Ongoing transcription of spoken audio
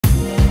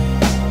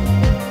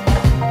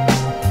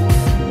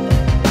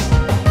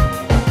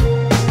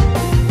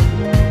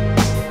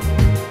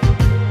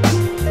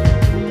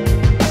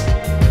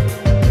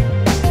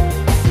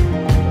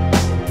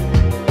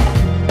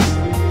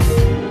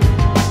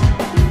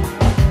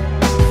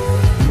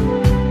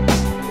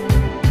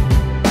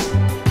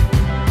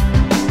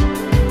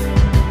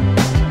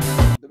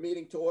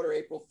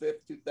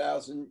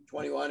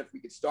2021. If we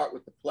could start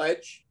with the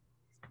pledge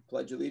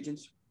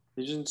allegiance.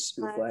 Allegiance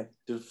to the flag.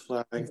 To the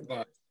flag.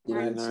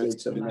 United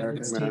States of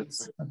America. United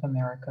States of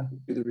America.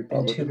 To the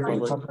republic. To the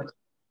republic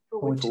for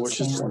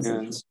which it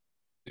stands,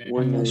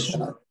 one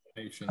nation,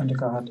 under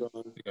God,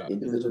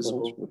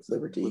 indivisible, with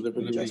liberty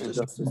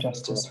and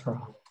justice for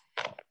all.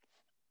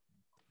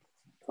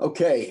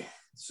 Okay,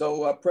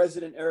 so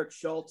President Eric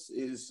Schultz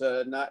is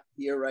not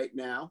here right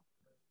now.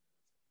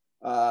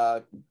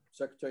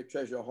 Secretary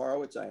Treasurer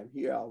Horowitz, I am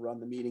here. I'll run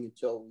the meeting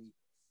until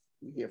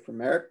we hear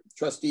from Eric.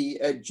 Trustee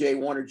Ed J.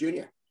 Warner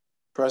Jr.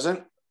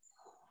 Present.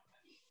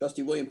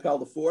 Trustee William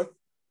Pell IV.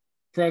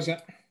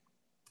 Present.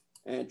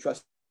 And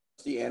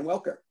Trustee Ann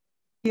Welker.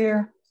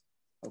 Here.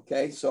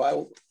 Okay, so I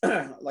will,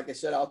 like I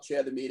said, I'll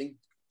chair the meeting.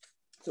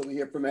 So we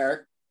hear from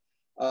Eric.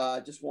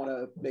 Just want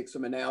to make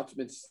some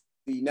announcements.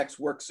 The next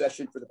work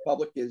session for the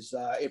public is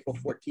April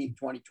 14th,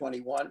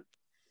 2021,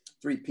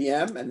 3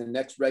 p.m. And the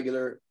next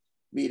regular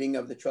meeting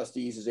of the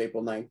trustees is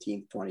April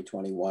 19th,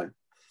 2021.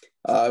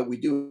 We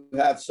do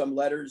have some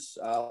letters.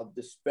 I'll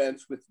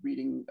dispense with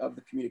reading of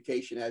the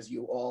communication as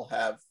you all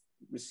have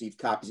received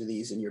copies of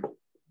these in your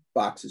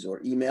boxes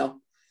or email.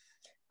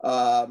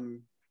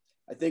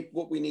 I think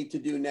what we need to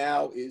do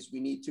now is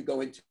we need to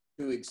go into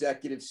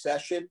executive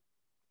session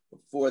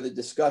for the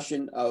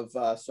discussion of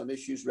some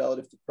issues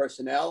relative to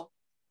personnel.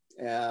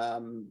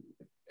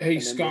 Hey,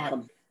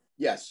 Scott.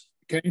 Yes.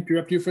 Can I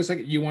interrupt you for a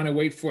second? You want to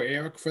wait for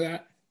Eric for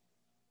that?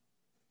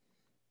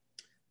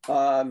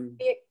 On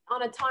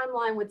a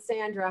timeline with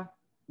Sandra.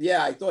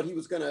 Yeah, I thought he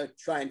was going to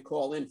try and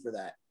call in for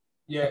that.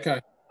 Yeah, okay.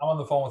 I'm on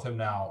the phone with him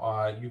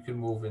now. You can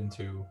move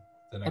into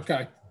the next.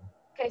 Okay.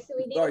 Okay, so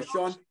we need Sorry,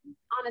 Sean.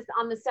 On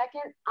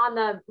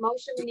the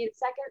motion, we need a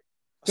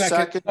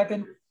second.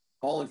 Second.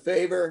 All in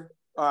favor?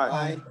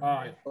 Aye.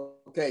 Aye.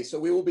 Okay, so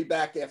we will be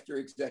back after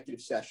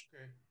executive session.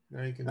 Okay.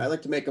 Now you can. I'd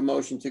like to make a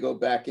motion to go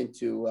back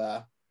into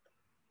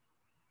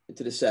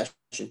the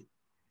session.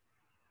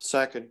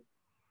 Second.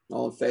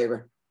 All in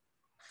favor?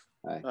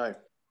 Aye. Aye.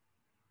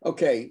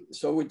 Okay,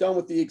 so we're done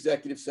with the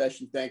executive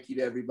session. Thank you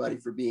to everybody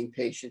for being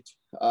patient.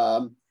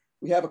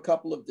 We have a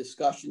couple of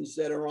discussions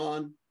that are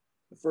on.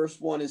 The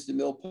first one is the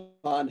Mill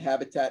Pond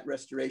Habitat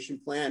Restoration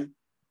Plan.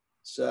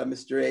 So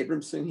Mr.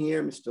 Abramson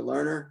here, Mr.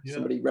 Lerner, yeah.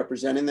 Somebody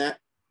representing that?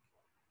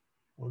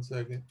 1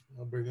 second,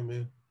 I'll bring him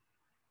in.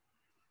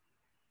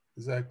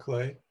 Is that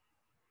Clay?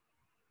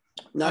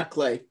 Not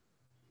Clay.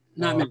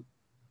 Not me.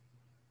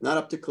 Not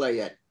up to Clay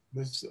yet.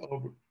 Mr.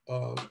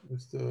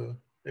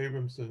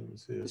 Abramson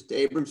is here.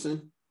 Mr.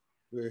 Abramson.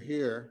 We're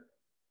here.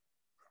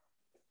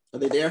 Are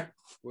they there?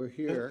 We're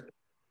here.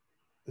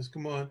 Let's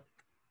come on.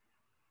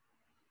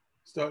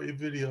 Start your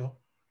video.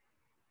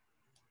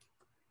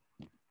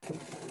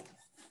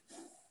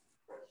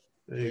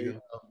 There you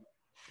go.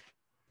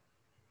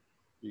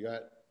 You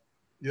got.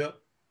 Yep.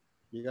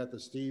 You got the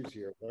Steves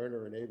here,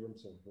 Lerner and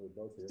Abramson, who are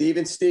both here. Steve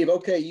and Steve.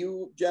 Okay,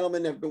 you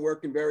gentlemen have been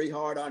working very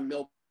hard on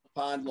Mill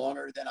Pond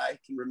longer than I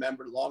can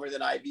remember, longer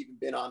than I've even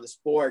been on this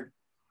board.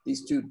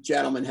 These two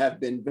gentlemen have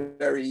been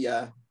very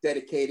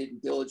dedicated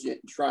and diligent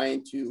in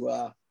trying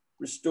to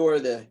restore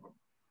the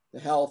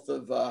health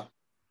of the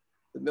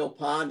Mill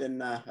Pond,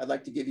 and I'd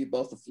like to give you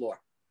both the floor.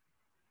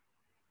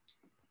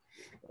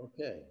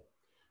 Okay,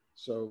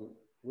 so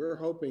we're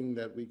hoping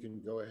that we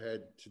can go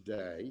ahead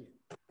today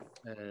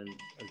and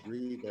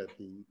agree that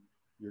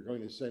you're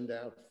going to send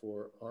out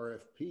for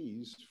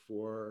RFPs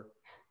for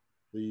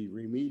the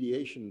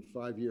remediation,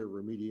 5-year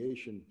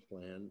remediation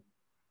plan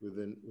with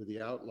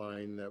the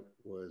outline that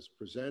was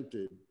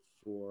presented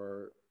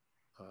for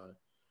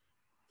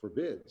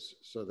bids,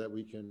 so that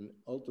we can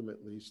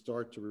ultimately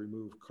start to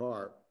remove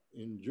carp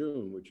in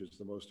June, which is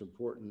the most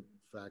important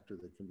factor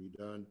that can be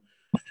done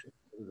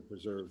to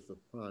preserve the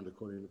pond,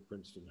 according to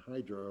Princeton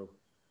Hydro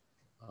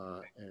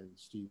and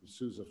Steve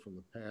Souza from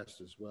the past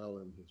as well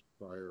in his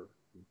prior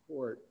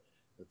report,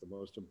 that the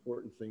most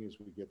important thing is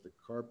we get the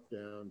carp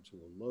down to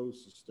a low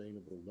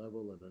sustainable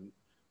level and a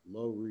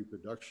low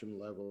reproduction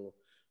level,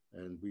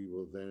 and we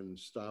will then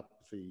stop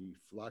the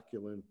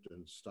flocculant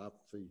and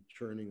stop the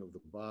churning of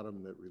the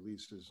bottom that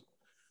releases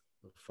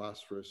the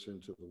phosphorus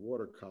into the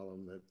water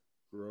column that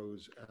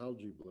grows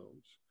algae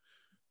blooms.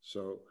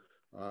 So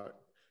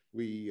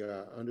we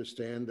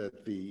understand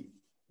that the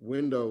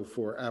window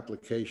for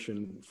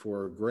application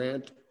for a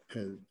grant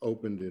has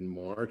opened in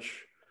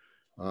March,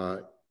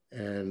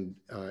 and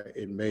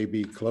it may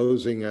be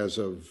closing as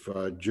of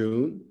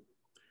June.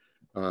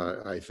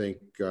 I think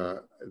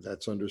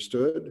that's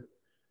understood.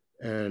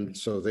 And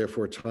so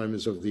therefore time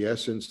is of the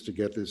essence to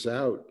get this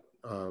out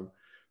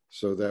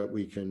so that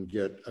we can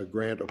get a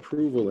grant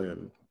approval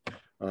in.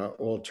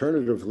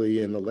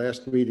 Alternatively, in the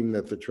last meeting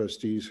that the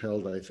trustees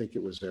held, I think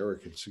it was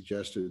Eric had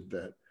suggested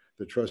that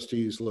the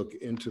trustees look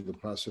into the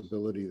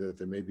possibility that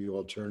there may be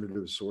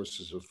alternative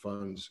sources of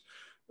funds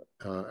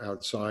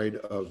outside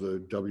of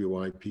the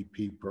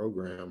WIPP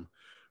program,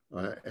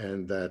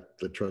 and that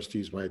the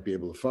trustees might be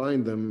able to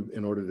find them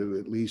in order to,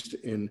 at least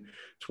in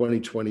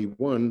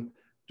 2021,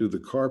 do the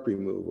carp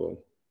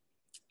removal.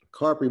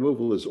 Carp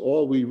removal is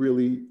all we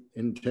really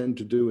intend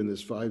to do in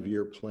this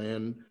 5-year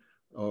plan.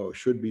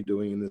 should be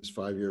doing in this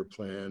 5-year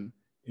plan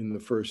in the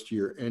first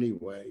year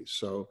anyway.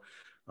 So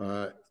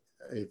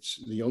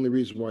it's the only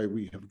reason why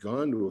we have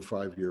gone to a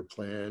 5-year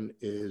plan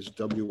is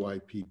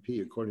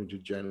WIPP, according to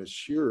Janice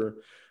Shearer,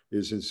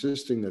 is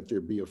insisting that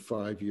there be a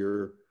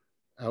 5-year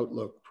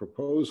outlook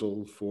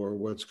proposal for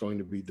what's going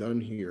to be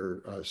done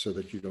here so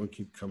that you don't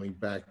keep coming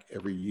back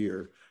every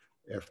year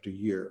after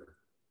year.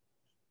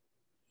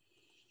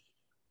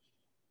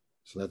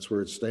 So that's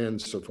where it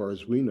stands so far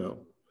as we know.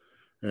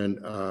 And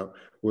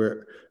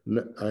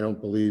I don't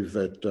believe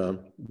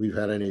that we've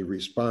had any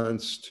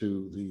response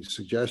to the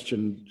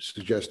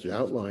suggested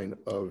outline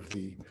of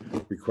the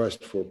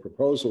request for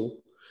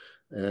proposal.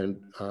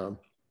 And,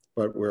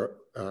 but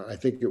I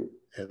think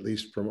at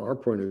least from our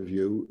point of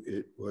view,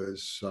 it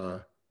was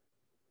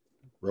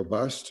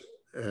robust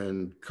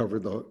and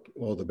covered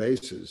all the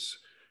bases.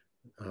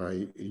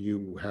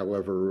 You,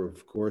 however,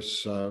 of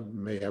course,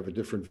 may have a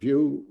different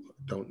view,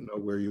 don't know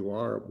where you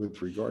are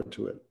with regard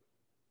to it.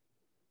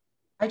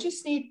 I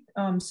just need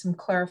some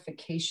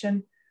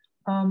clarification.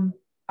 Can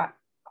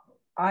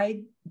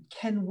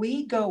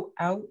we go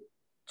out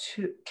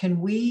to, can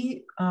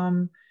we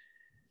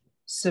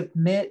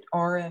submit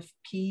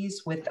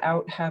RFPs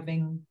without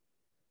having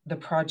the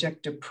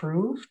project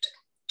approved?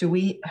 Do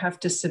we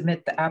have to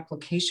submit the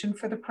application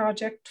for the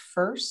project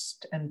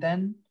first and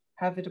then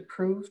have it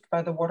approved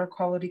by the Water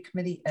Quality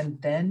Committee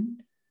and then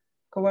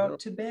go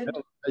out to bid? I don't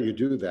know how you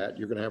do that.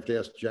 You're going to have to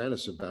ask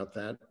Janice about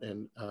that,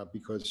 and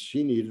because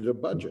she needed a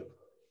budget.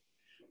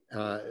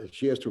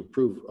 She has to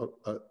approve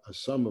a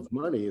sum of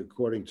money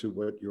according to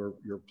what your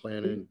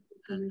plan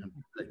and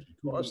projected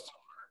costs are.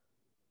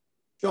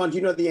 John, do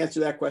you know the answer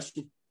to that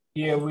question?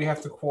 Yeah, we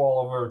have to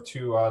call over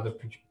to the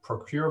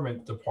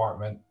procurement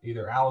department.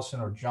 Either Allison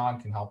or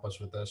John can help us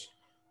with this.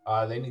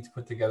 They need to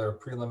put together a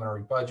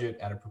preliminary budget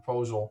and a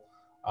proposal.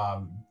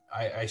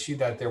 I see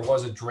that there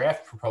was a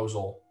draft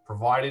proposal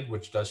provided,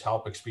 which does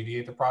help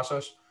expedite the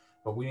process,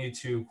 but we need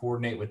to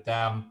coordinate with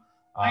them.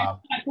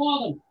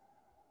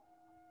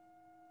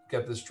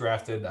 Get this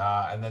drafted,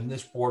 and then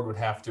this board would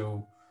have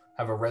to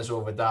have a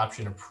reso of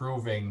adoption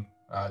approving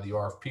the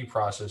RFP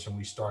process, and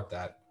we start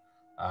that.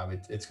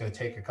 It's going to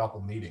take a couple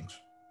meetings.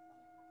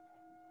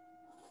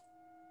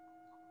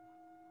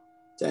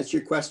 That's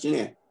your question,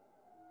 Ann.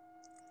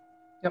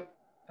 Yep,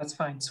 that's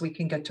fine. So we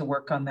can get to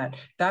work on that.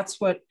 That's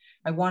what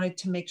I wanted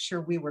to make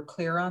sure we were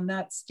clear on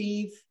that,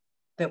 Steve,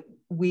 that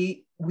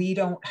we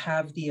don't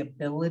have the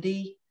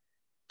ability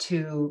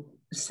to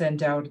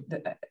send out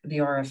the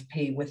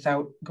RFP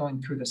without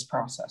going through this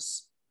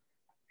process.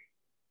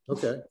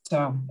 Okay.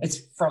 So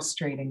it's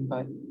frustrating,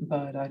 but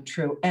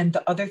true. And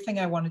the other thing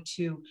I wanted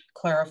to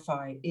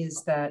clarify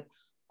is that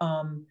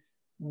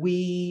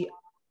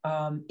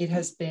it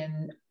has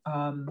been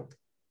the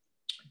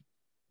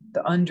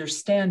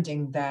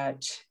understanding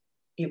that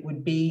it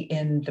would be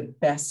in the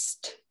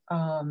best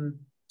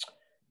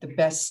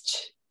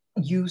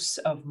use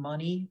of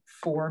money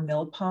for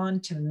Mill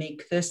Pond to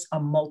make this a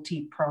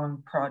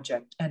multi-pronged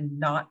project and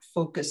not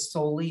focus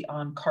solely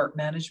on cart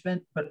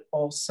management, but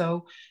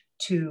also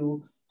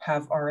to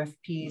have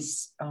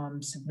RFPs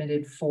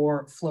submitted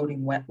for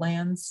floating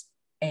wetlands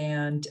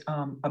and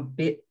a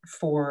bit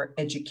for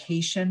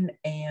education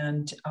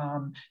and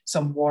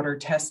some water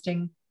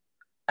testing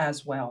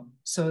as well,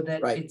 so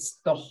that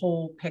it's the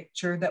whole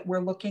picture that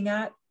we're looking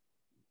at.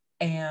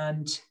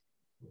 And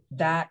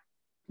that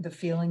the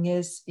feeling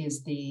is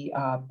the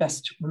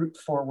best route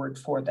forward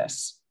for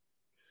this.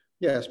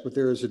 Yes, but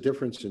there is a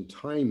difference in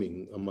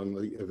timing among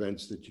the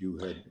events that you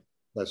had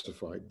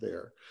specified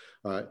there.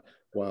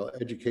 While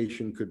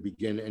education could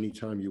begin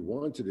anytime you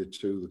wanted it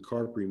to, the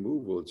carp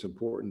removal, it's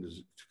important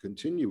to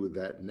continue with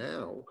that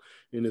now,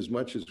 in as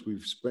much as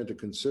we've spent a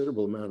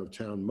considerable amount of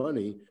town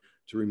money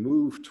to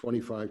remove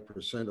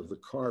 25% of the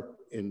carp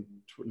in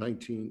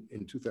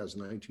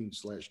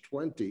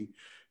 2019/20,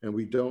 and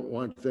we don't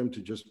want them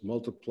to just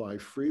multiply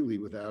freely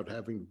without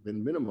having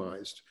been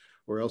minimized,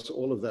 or else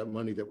all of that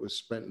money that was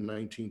spent in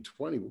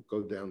 19/20 will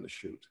go down the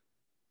chute.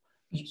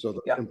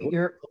 So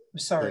you're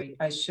sorry,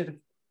 I should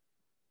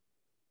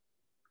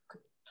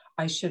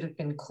have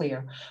been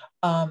clear.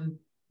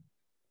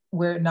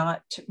 We're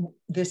not,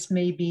 this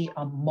may be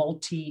a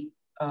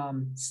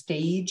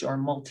multi-stage or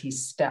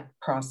multi-step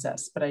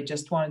process, but I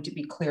just wanted to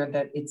be clear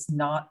that it's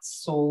not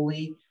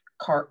solely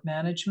cart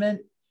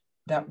management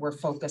that we're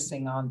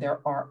focusing on.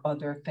 There are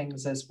other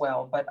things as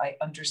well, but I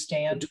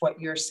understand what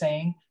you're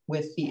saying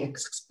with the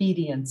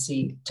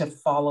expediency to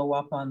follow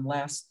up on the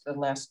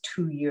last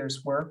 2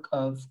 years' work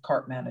of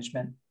cart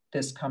management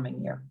this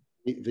coming year.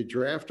 The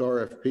draft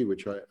RFP,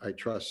 which I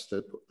trust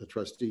that the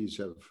trustees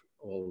have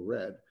all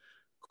read,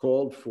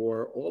 called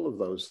for all of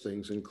those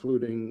things,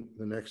 including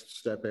the next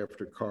step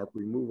after carp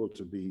removal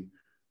to be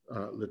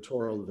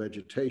littoral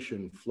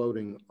vegetation,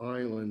 floating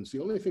islands.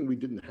 The only thing we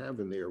didn't have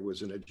in there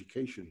was an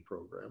education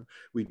program.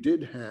 We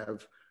did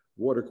have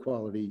water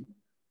quality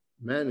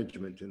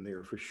management in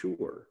there for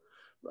sure.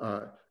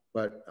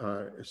 But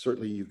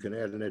certainly you can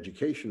add an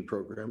education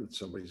program.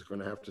 Somebody's going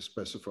to have to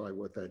specify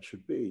what that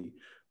should be.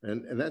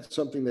 And that's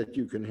something that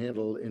you can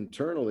handle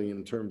internally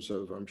in terms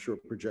of, I'm sure,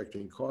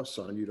 projecting costs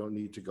on. You don't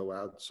need to go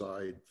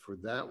outside for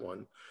that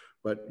one,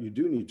 but you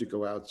do need to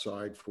go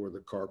outside for the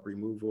carp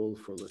removal,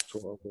 for the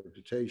soil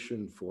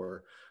vegetation,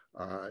 for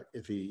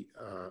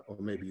or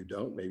maybe you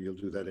don't, maybe you'll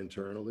do that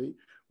internally,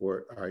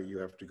 or you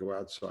have to go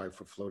outside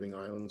for floating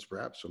islands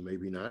perhaps, or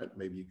maybe not,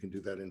 maybe you can do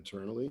that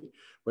internally.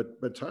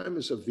 But time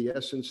is of the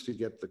essence to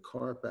get the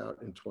carp out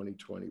in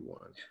 2021.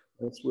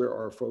 That's where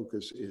our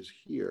focus is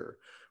here.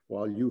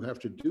 While you have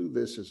to do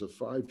this as a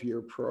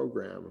 5-year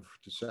program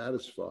to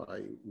satisfy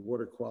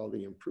water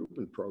quality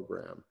improvement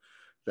program,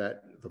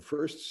 that the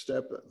first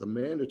step, the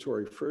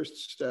mandatory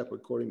first step,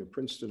 according to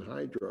Princeton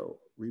Hydro,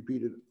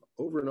 repeated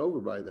over and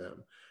over by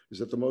them, is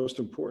that the most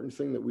important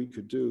thing that we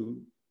could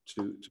do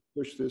to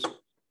push this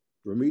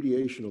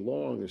remediation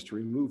along is to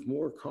remove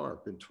more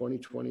carp in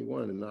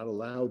 2021 and not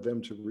allow them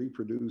to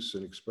reproduce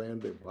and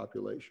expand their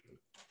population.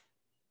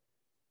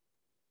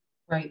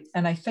 Right,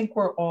 and I think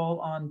we're all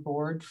on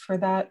board for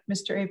that,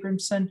 Mr.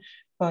 Abramson,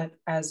 but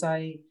as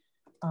I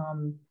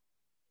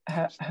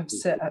have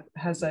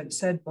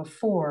said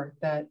before,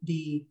 that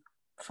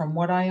from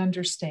what I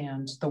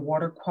understand, the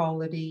water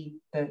quality,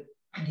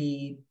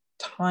 the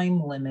time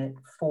limit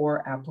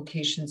for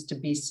applications to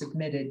be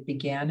submitted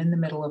began in the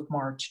middle of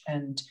March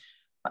and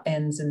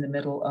ends in the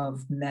middle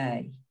of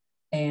May.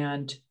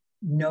 And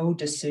no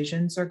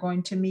decisions are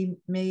going to be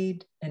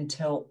made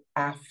until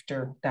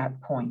after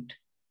that point.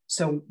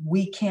 So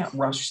we can't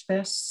rush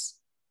this.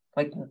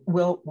 Like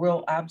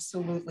we'll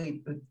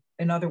absolutely,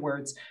 in other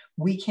words,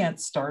 we can't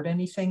start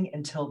anything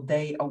until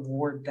they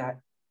award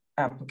that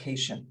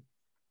application.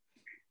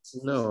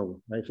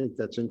 No, I think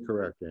that's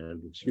incorrect,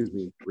 and excuse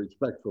me,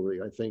 respectfully,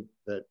 I think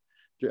that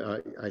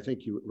I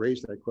think you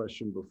raised that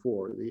question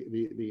before.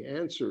 The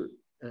answer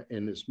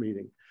in this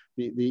meeting,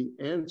 the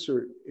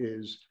answer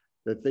is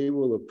that they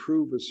will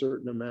approve a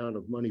certain amount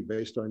of money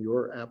based on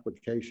your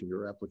application.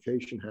 Your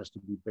application has to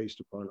be based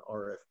upon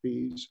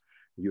RFPs.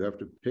 You have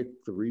to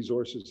pick the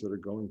resources that are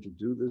going to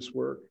do this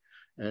work,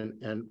 and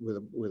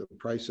with a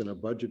price and a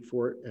budget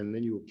for it, and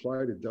then you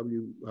apply to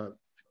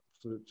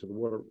the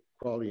water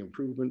quality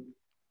improvement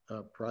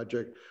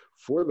project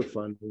for the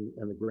funding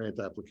and the grant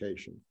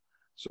application.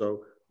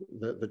 So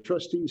the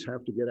trustees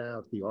have to get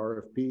out the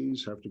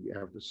RFPs, have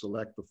to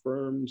select the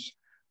firms,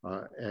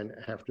 and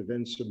have to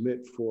then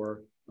submit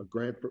for a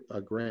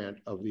grant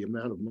of the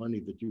amount of money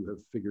that you have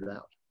figured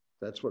out.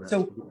 That's what has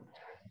to be.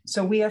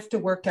 So we have to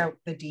work out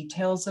the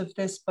details of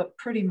this, but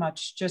pretty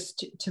much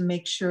just to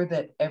make sure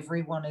that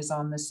everyone is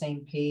on the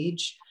same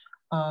page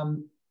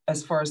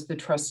as far as the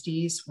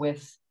trustees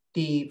with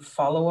the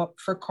follow-up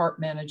for carp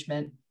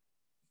management,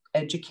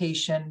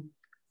 education,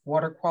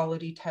 water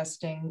quality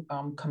testing,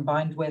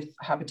 combined with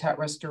habitat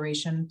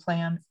restoration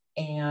plan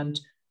and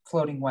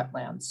floating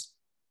wetlands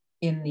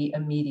in the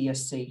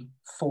immediacy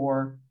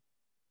for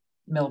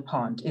Mill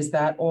Pond. Is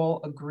that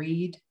all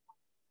agreed?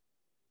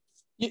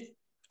 Yeah,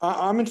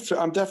 I'm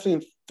definitely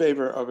in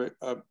favor of it,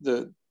 of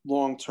the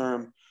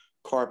long-term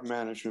carp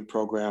management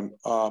program.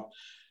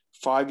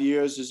 5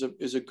 years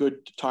is a good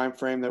time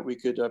frame that we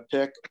could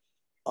pick.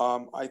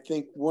 I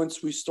think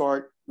once we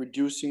start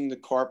reducing the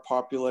carp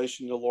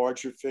population, the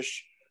larger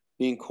fish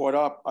being caught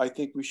up, I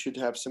think we should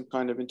have some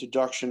kind of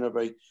introduction of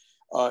a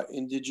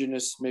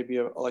indigenous, maybe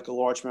like a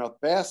largemouth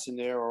bass in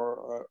there,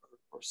 or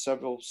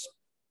several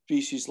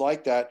species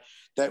like that,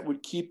 that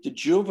would keep the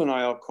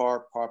juvenile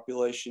carp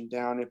population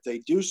down if they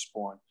do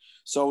spawn.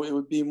 So it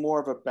would be more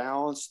of a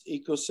balanced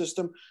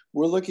ecosystem.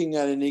 We're looking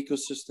at an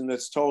ecosystem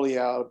that's totally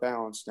out of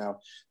balance now.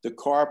 The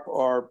carp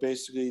are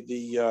basically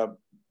the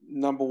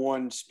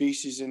 #1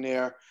 species in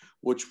there,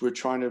 which we're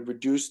trying to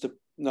reduce the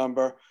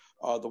number.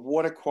 The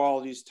water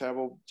quality is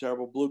terrible,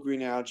 terrible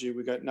blue-green algae.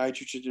 We got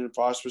nitrogen and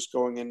phosphorus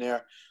going in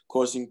there,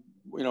 causing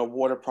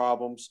water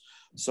problems.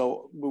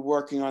 So we're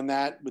working on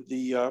that with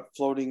the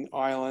floating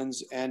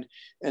islands, and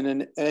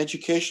an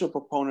educational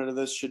proponent of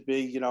this should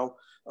be,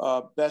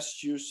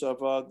 best use of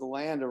the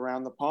land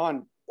around the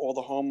pond. All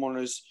the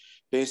homeowners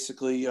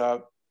basically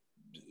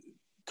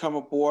come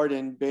aboard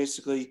and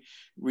basically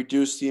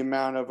reduce the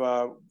amount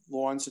of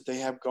lawns that they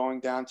have going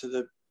down to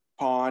the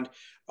pond,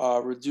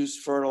 reduce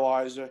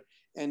fertilizer,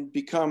 and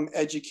become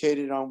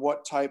educated on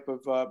what type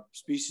of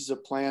species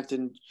of plant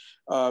and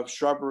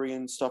shrubbery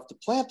and stuff to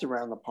plant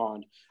around the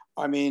pond.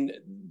 I mean,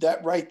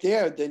 that right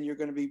there, then you're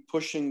going to be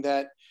pushing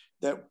that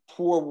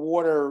poor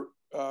water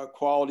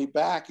quality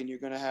back, and you're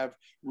going to have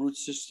root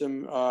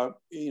system,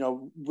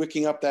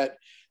 wicking up that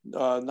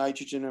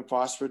nitrogen and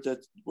phosphorus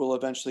that will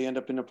eventually end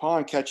up in the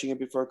pond, catching it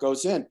before it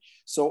goes in.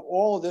 So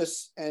all of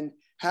this, and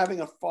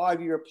having a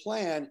 5-year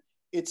plan,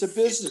 it's a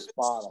business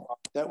model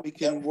that we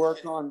can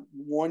work on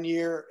 1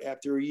 year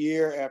after a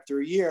year after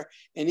a year.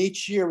 And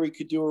each year we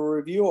could do a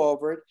review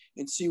over it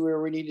and see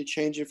where we need to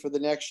change it for the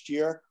next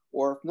year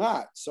or if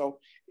not. So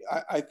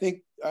I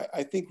think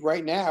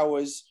right now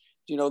is,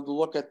 to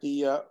look at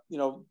the,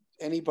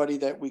 anybody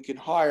that we can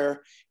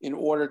hire in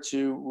order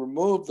to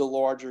remove the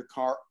larger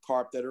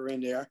carp that are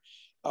in there.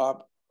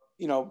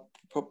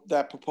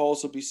 That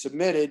proposal be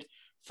submitted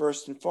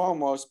first and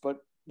foremost, but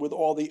with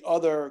all the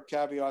other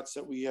caveats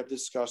that we have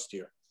discussed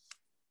here.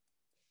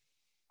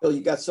 Bill,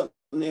 you got something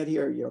to add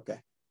here? Or are you okay?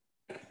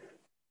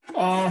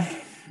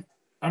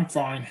 I'm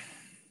fine.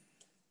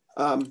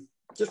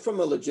 Just from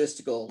a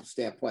logistical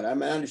standpoint, I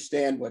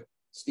understand what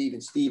Steve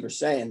and Steve are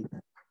saying.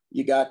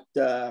 You got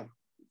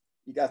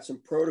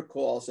some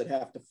protocols that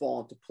have to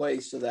fall into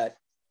place so that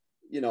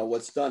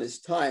what's done is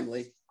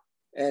timely.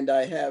 And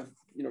I have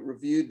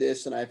reviewed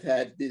this, and I've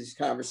had these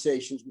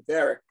conversations with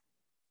Eric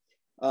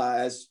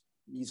as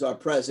he's our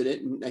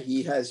president, and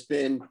he has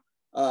been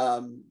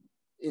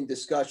in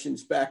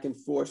discussions back and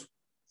forth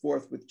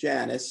with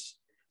Janice,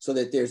 so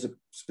that there's a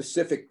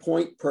specific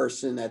point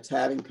person that's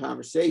having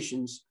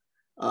conversations.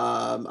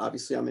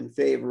 Obviously, I'm in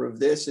favor of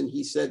this, and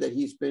he said that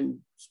he's been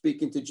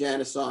speaking to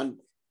Janice on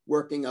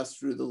working us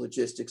through the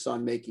logistics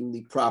on making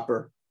the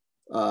proper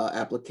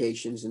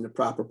applications and the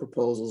proper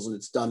proposals, and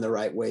it's done the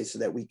right way so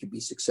that we could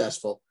be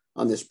successful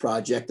on this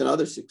project and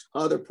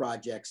other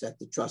projects that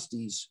the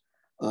trustees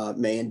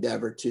may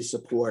endeavor to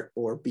support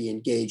or be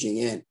engaging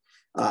in.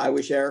 I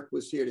wish Eric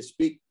was here to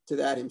speak to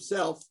that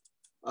himself,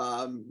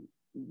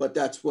 but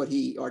that's what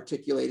he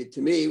articulated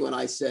to me when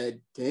I said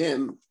to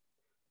him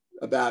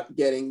about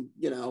getting,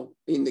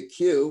 in the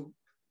queue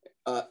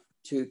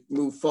to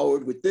move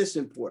forward with this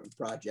important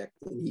project.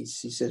 And he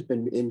says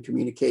been in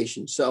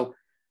communication. So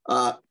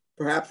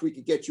perhaps we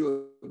could get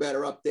you a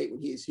better update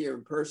when he's here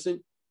in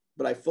person,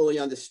 but I fully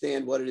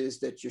understand what it is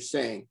that you're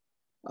saying.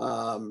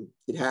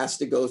 It has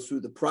to go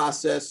through the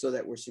process so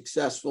that we're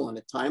successful in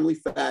a timely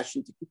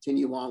fashion to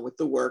continue along with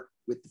the work,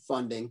 with the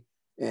funding.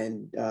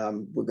 And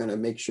we're going to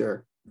make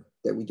sure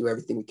that we do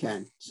everything we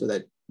can so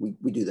that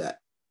we do that.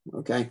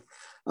 Okay.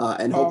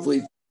 And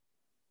hopefully,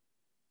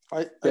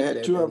 I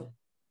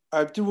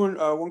do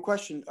one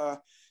question.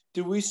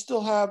 Do we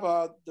still have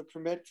the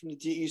permit from the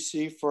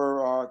DEC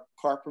for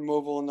carp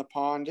removal in the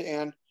pond,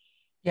 Ann?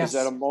 Yes. Is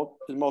that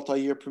a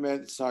multi-year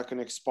permit? It's not going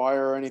to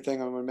expire or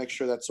anything? I'm going to make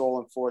sure that's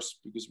all enforced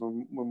because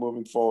we're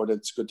moving forward.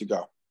 It's good to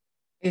go.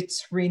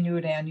 It's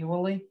renewed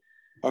annually.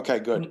 Okay,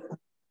 good.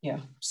 Yeah,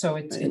 so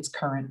it's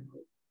current.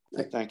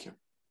 Thank you.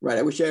 Right.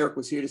 I wish Eric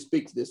was here to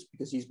speak to this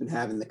because he's been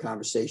having the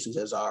conversations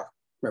as our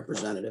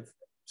representative.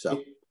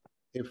 So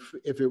if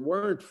it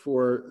weren't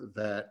for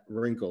that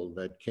wrinkle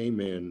that came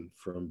in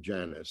from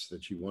Janice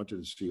that she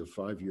wanted to see a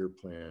 5-year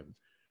plan,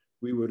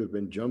 we would have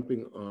been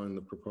jumping on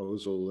the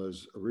proposal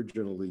as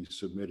originally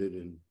submitted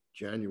in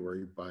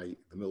January by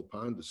the Mill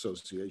Pond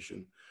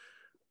Association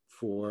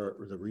for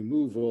the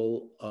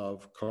removal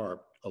of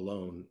carp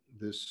alone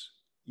this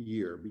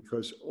year,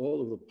 because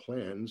all of the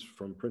plans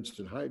from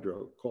Princeton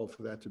Hydro call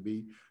for that to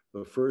be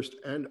the first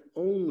and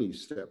only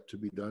step to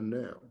be done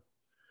now.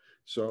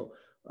 So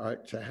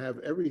to have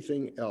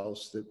everything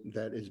else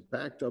that is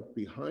backed up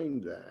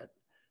behind that,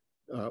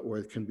 or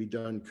it can be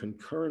done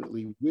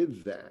concurrently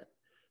with that,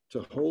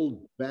 to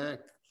hold back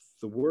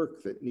the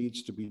work that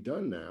needs to be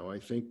done now, I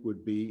think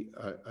would be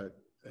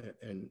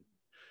an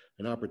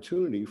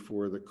opportunity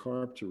for the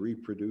carp to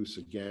reproduce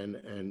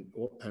again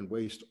and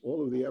waste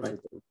all of the effort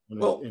in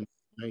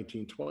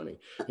 1920.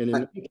 And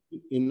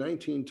in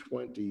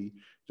 1920,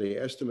 they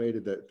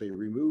estimated that they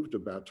removed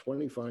about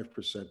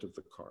 25% of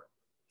the carp.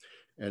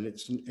 And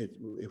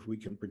if we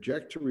can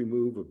project to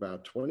remove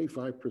about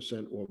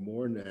 25% or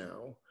more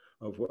now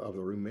of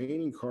the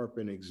remaining carp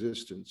in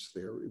existence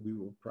there, we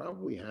will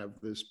probably have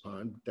this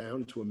pond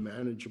down to a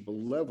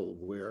manageable level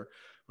where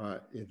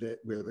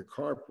the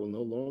carp will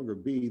no longer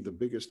be the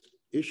biggest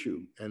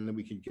issue. And then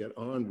we can get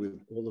on with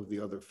all of the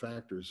other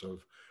factors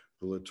of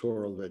the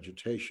littoral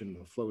vegetation,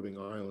 the floating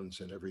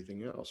islands, and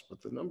everything else.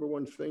 But the number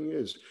one thing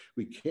is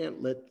we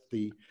can't let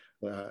the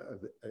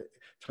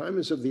time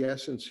is of the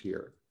essence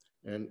here.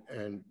 And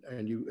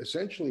you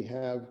essentially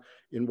have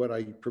in what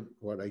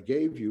I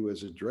gave you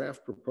as a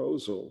draft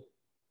proposal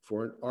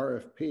for an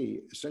RFP,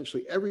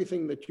 essentially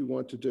everything that you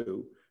want to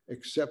do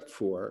except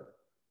for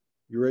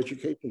your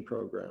education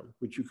program,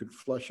 which you could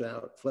flesh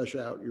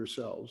out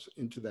yourselves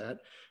into that.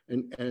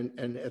 And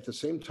at the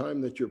same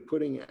time that you're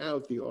putting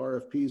out the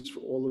RFPs for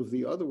all of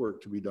the other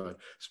work to be done,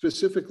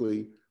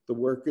 specifically the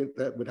work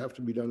that would have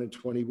to be done in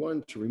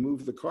 21 to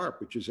remove the carp,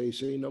 which is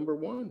ASA number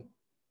 1.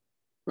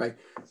 Right.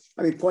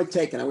 I mean, point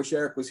taken. I wish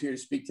Eric was here to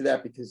speak to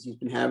that because he's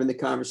been having the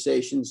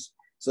conversations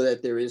so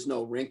that there is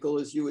no wrinkle,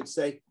 as you would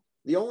say.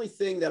 The only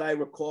thing that I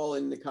recall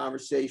in the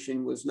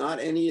conversation was not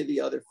any of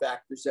the other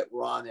factors that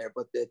were on there,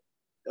 but that,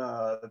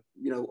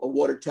 a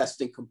water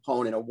testing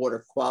component, a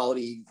water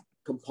quality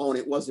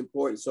component was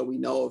important. So we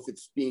know if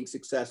it's being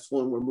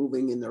successful and we're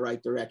moving in the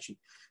right direction.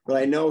 But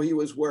I know he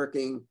was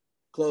working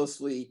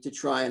closely to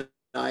try and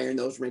iron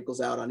those wrinkles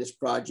out on this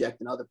project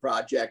and other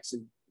projects,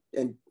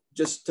 and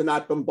just to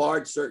not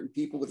bombard certain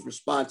people with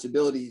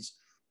responsibilities.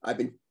 I've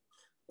been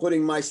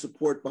putting my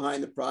support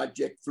behind the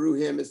project through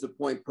him as the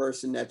point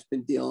person that's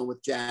been dealing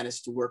with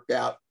Janice to work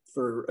out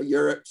for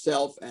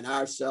yourself and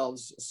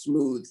ourselves a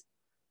smooth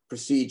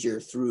procedure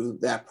through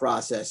that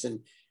process. And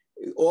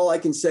all I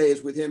can say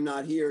is with him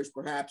not here is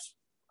perhaps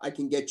I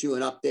can get you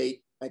an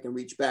update. I can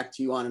reach back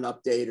to you on an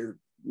update, or,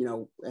 you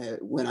know,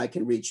 when I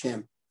can reach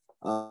him.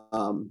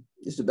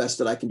 Is the best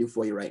that I can do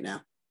for you right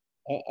now.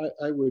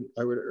 I would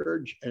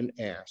urge and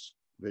ask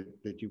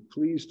that you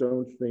please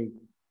don't think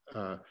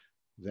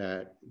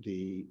that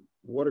the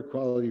Water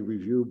Quality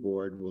Review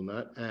Board will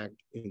not act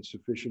in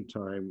sufficient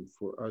time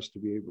for us to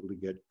be able to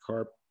get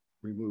carp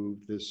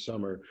removed this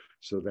summer,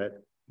 so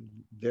that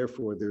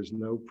therefore there's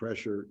no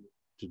pressure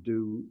to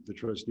do the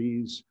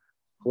trustees'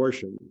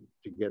 portion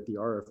to get the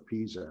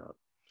RFPs out.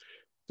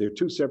 They're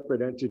two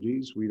separate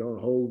entities. We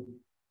don't hold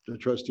the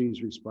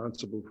trustees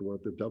responsible for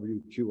what the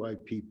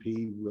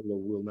WQIPP will or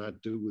will not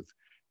do with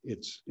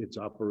its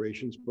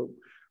operations,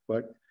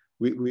 but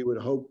we would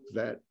hope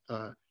that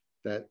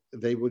that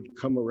they would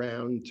come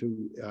around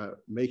to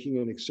making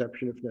an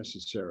exception if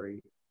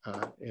necessary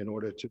in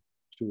order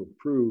to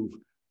approve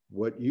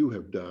what you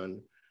have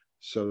done,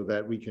 so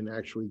that we can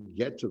actually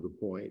get to the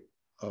point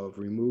of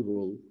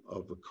removal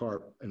of the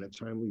carp in a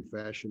timely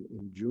fashion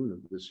in June of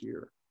this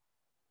year.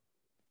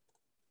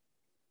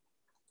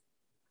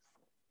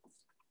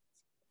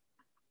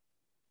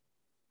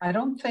 I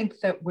don't think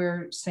that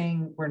we're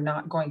saying we're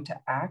not going to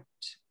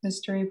act,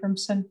 Mr.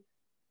 Abramson.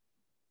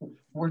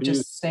 We're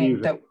just saying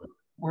Steve, that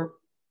we're.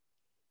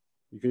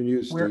 You can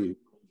use Steve.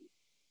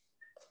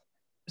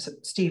 So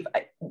Steve,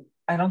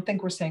 I don't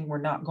think we're saying we're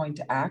not going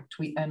to act.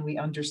 We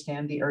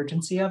understand the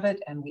urgency of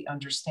it, and we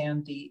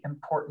understand the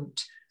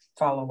important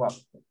follow-up.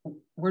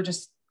 We're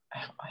just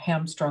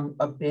hamstrung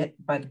a bit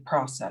by the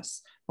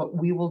process, but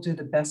we will do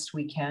the best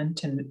we can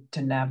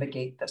to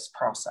navigate this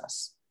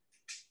process.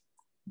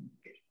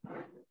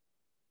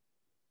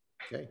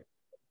 Okay.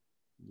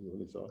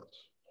 Any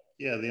thoughts?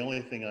 Yeah, the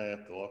only thing I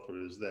have to offer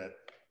is that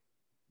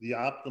the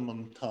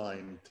optimum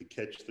time to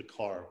catch the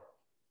carp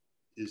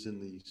is in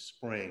the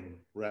spring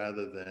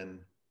rather than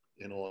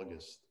in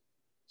August.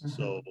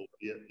 Mm-hmm. So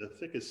the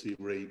efficacy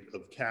rate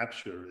of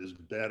capture is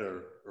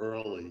better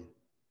early.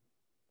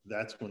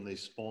 That's when they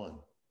spawn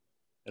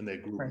and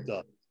they're grouped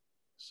up.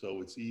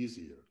 So it's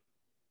easier.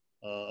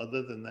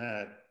 Other than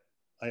that,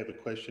 I have a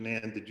question.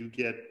 Ann, did you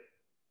get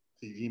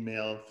the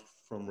email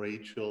from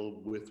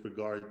Rachel with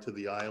regard to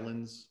the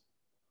islands?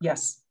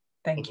 Yes,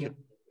 thank you.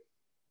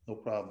 No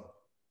problem.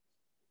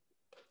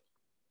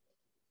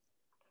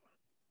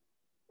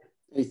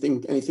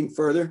 Anything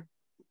further?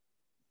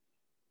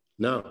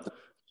 No.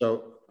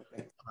 So,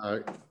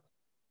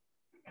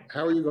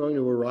 how are you going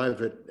to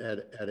arrive at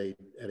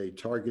a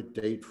target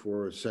date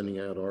for sending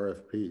out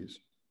RFPs?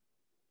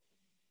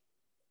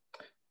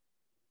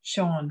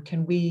 Sean,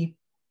 can we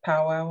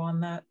powwow on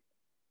that?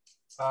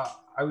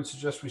 I would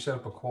suggest we set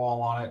up a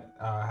call on it.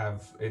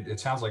 It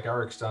sounds like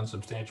Eric's done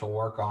substantial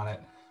work on it.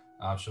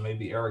 So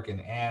maybe Eric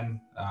and Ann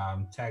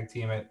tag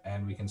team it,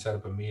 and we can set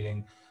up a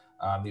meeting.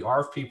 The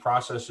RFP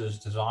process is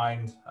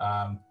designed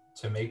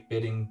to make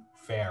bidding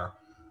fair.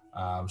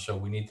 So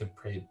we need to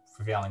pay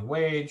prevailing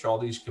wage, all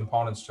these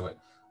components to it.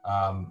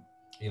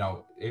 You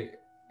know,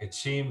 it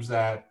seems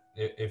that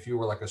if you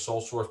were like a sole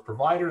source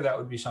provider, that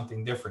would be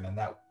something different, and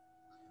that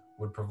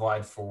would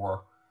provide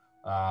for,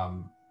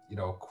 you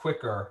know,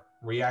 quicker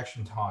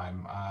reaction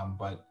time.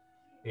 But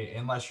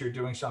unless you're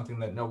doing something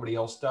that nobody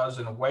else does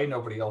in a way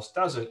nobody else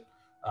does it,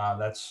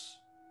 that's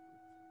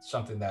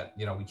something that,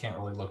 you know, we can't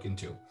really look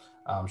into.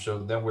 So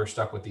then we're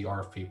stuck with the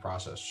RFP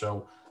process.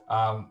 So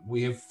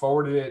we have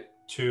forwarded it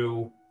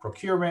to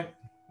procurement.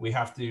 We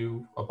have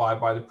to abide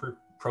by the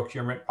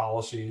procurement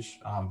policies,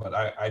 but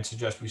I'd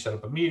suggest we set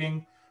up a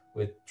meeting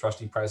with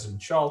Trustee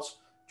President Schultz,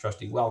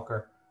 Trustee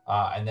Welker,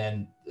 and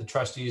then the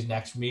trustees'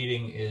 next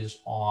meeting is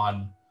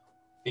on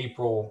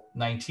April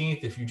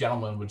 19th. If you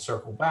gentlemen would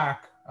circle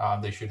back,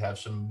 they should have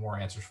some more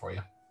answers for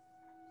you.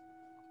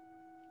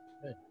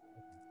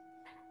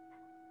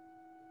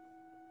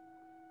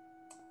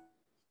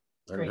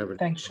 Great.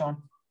 Thanks,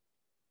 Sean.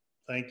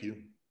 Thank you.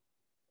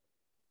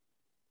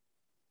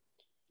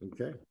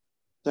 Okay.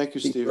 Thank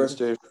you, Steve.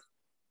 Dave.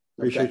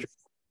 Appreciate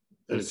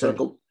you.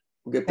 Circle.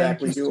 We'll get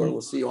back with you, or we'll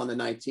see you on the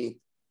 19th.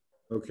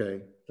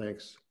 Okay.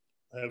 Thanks.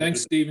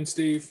 Thanks, Steve and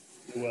Steve.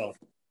 Well.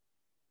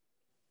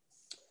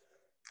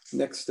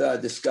 Next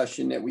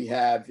discussion that we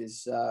have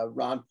is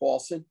Ron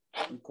Paulson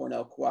from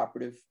Cornell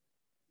Cooperative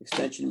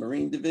Extension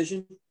Marine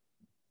Division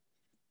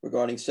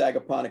regarding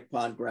Sagaponic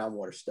Pond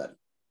groundwater study.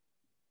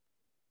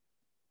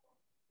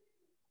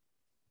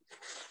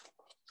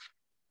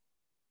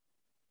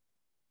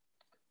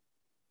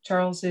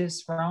 Charles,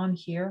 is Ron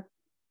here?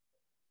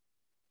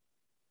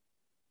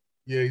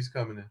 Yeah, he's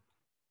coming in.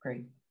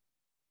 Great.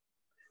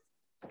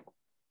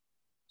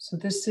 So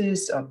this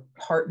is a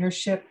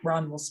partnership.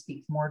 Ron will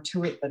speak more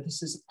to it, but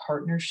this is a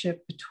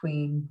partnership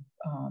between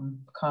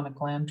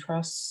Conic Land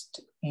Trust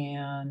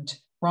and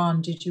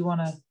Ron. Did you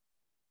want to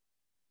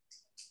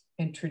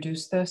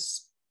introduce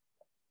this?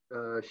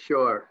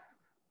 Sure.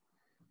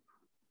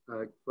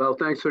 Well,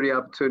 thanks for the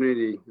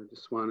opportunity. I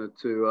just wanted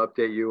to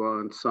update you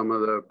on some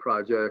of the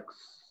projects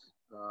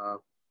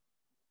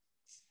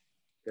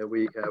that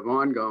we have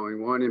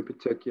ongoing. One in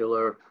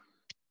particular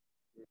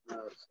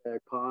Stag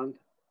Pond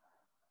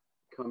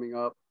coming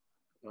up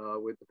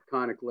with the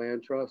Peconic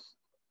Land Trust.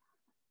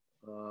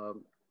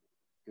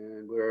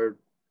 And we're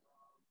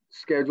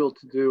scheduled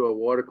to do a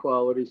water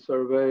quality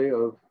survey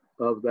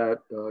of that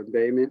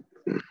embayment.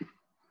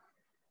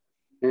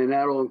 And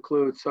that'll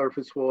include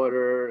surface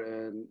water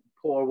and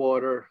pore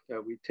water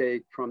that we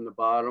take from the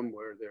bottom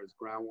where there's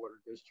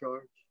groundwater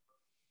discharge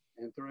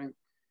entering.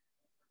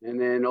 And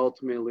then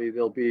ultimately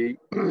there'll be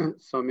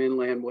some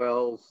inland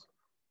wells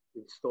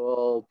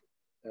installed,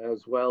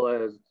 as well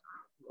as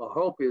our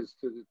hope is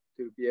to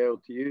be able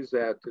to use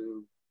that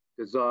to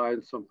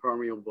design some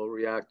permeable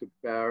reactive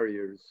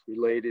barriers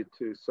related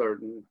to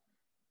certain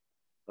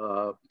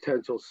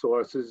potential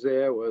sources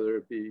there, whether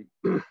it be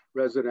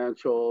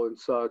residential and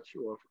such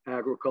or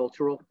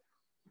agricultural.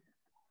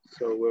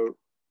 So we're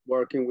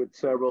working with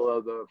several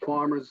of the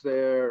farmers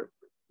there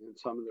and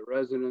some of the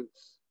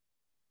residents.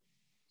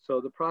 So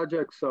the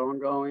project's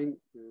ongoing,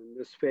 and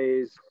this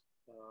phase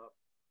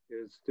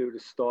is due to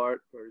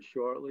start very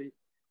shortly.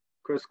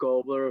 Chris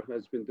Gobler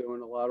has been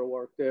doing a lot of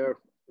work there,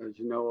 as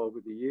you know, over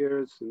the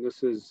years, and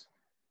this is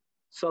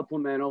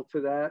supplemental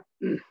to that,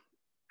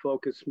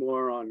 focus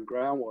more on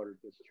groundwater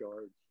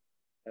discharge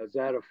as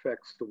that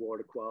affects the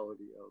water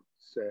quality of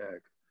SAG.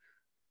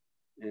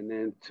 And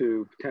then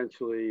to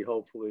potentially,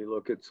 hopefully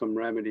look at some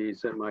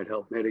remedies that might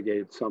help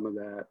mitigate some of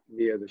that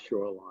near the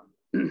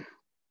shoreline.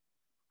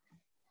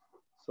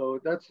 So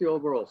that's the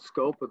overall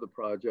scope of the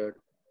project.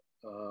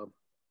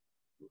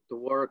 The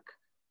work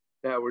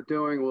that we're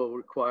doing will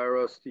require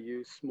us to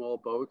use small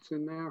boats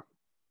in there,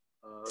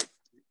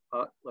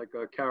 like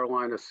a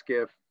Carolina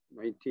skiff,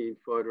 19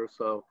 foot or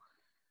so,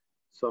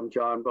 some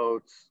John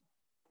boats.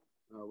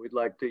 We'd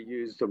like to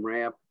use the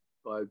ramp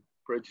by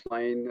Bridge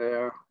Lane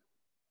there.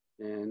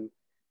 And,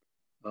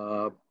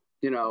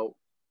 you know,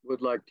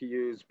 would like to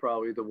use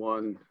probably the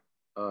one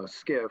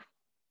skiff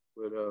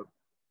with a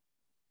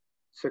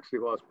 60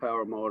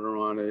 horsepower motor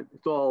on it.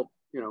 It's all,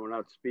 you know, we're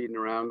not speeding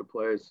around the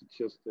place. It's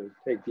just to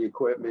take the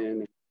equipment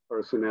and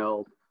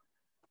personnel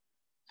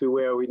to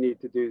where we need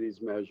to do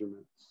these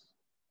measurements.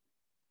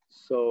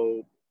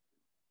 So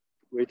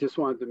we just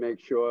wanted to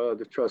make sure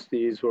the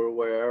trustees were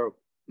aware of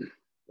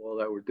all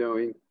that we're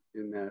doing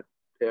in that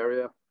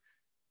area.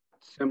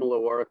 Similar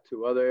work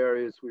to other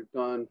areas we've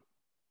done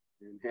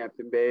in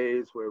Hampton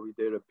Bays, where we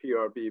did a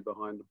PRB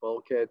behind the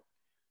bulkhead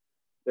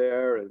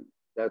there, and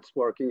that's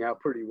working out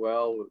pretty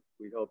well.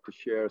 We hope to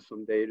share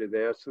some data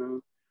there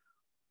soon.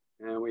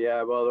 And we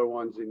have other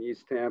ones in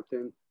East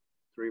Hampton,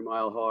 3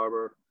 Mile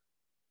Harbor,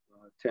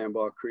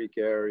 Tambar Creek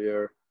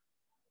area.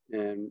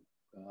 And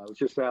I was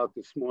just out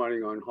this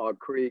morning on Hog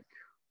Creek,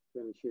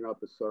 finishing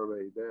up a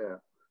survey there.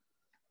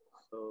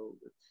 So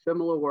it's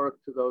similar work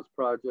to those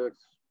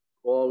projects,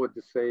 all with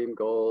the same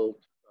goal,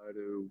 try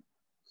to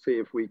see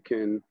if we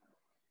can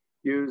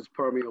use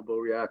permeable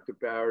reactive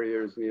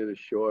barriers near the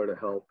shore to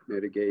help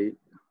mitigate,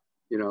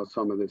 you know,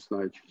 some of this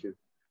nitrogen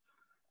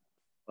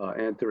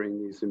entering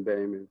these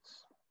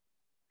embayments.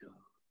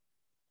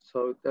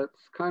 So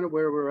that's kind of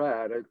where we're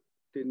at. I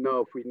didn't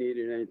know if we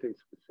needed anything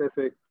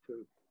specific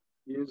to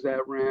use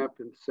that ramp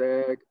and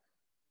SAG.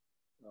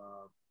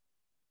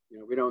 You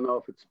know, we don't know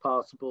if it's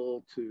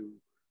possible to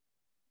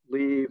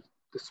leave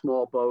the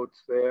small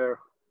boats there.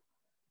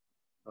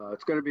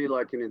 It's going to be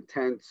like an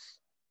intense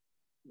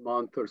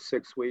month or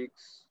 6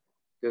 weeks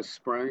this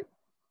spring.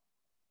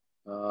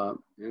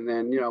 And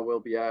then, you know,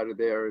 we'll be out of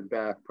there and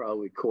back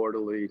probably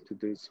quarterly to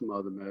do some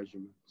other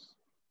measurements.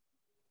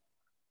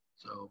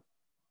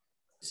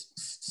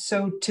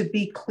 So to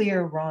be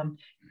clear, Ron,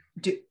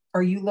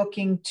 are you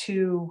looking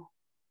to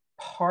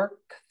park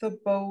the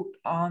boat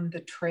on the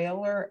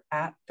trailer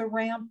at the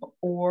ramp,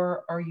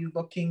 or are you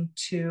looking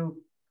to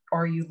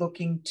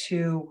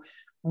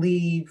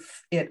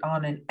leave it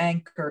on an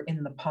anchor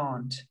in the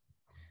pond?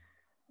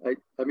 I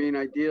mean,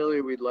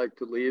 ideally, we'd like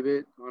to leave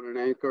it on an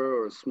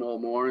anchor or a small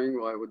mooring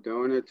while we're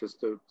doing it, just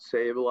to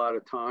save a lot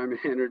of time and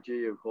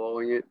energy of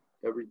hauling it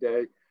every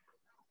day.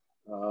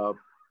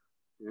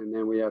 And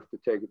then we have to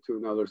take it to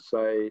another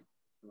site.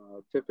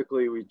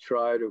 Typically, we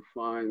try to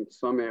find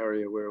some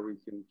area where we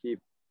can keep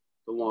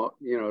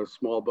the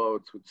small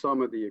boats with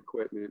some of the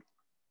equipment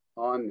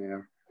on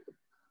there,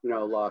 you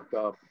know, locked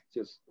up.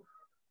 Just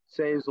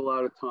saves a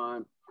lot of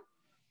time,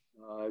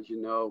 as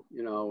you know,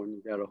 when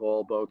you got to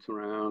haul boats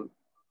around.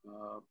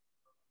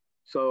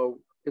 So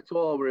it's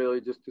all really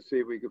just to see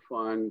if we can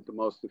find the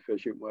most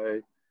efficient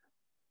way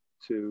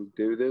to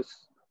do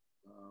this.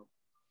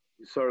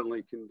 We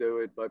certainly can do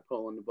it by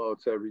pulling the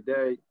boats every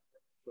day.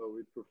 So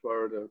we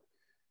prefer to,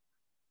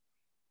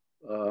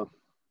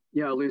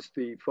 at least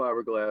the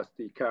fiberglass,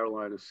 the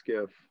Carolina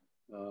skiff,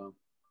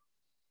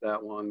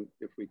 that one,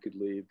 if we could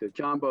leave. The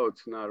John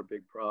boat's not a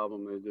big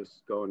problem. They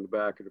just go in the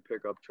back of the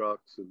pickup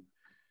trucks, and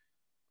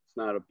it's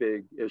not a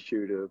big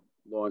issue to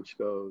launch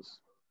those.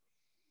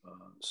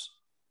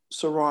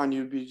 So Ron,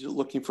 you'd be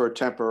looking for a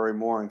temporary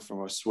mooring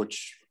from us,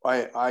 which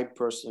I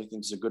personally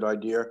think is a good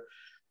idea.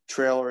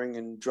 Trailering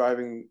and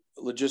driving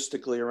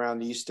logistically around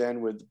the East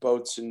End with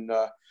boats and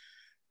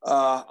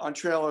on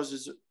trailers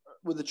is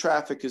with the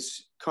traffic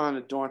is kind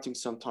of daunting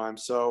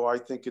sometimes. So I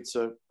think it's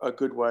a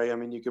good way. I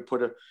mean, you could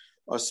put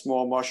a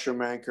small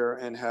mushroom anchor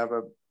and have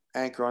a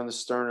anchor on the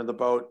stern of the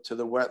boat to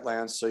the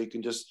wetlands, so you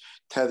can just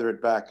tether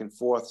it back and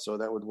forth. So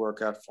that would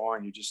work out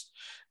fine. You just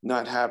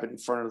not have it in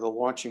front of the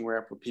launching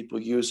ramp where people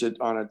use it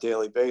on a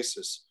daily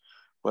basis.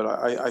 But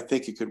I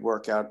think it could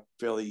work out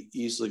fairly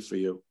easily for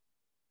you.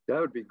 That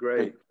would be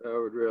great. That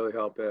would really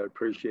help. I'd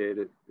appreciate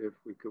it if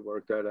we could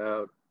work that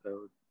out. That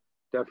would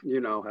definitely, you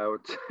know how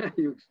it's,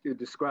 you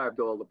described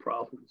all the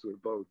problems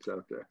with boats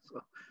out there.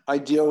 So I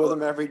deal with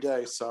them every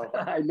day, so.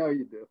 I know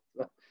you do.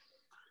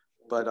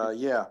 But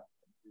yeah.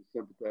 Be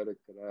sympathetic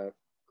to that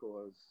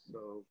cause.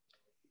 So,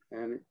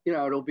 and you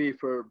know, it'll be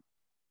for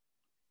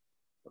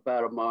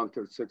about a month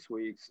or 6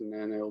 weeks, and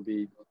then it'll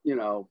be, you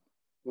know,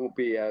 won't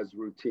be as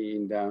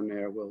routine down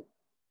there. We'll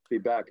be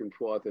back and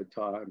forth at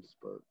times,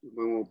 but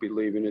we won't be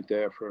leaving it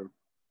there for,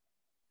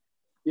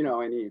 you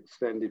know, any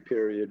extended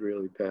period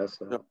really past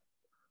that. Yep.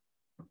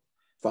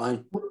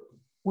 Fine.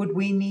 Would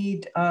we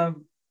need a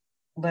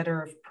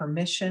letter of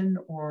permission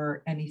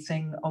or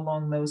anything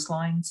along those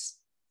lines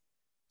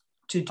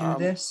to do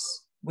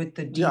this with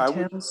the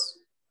details?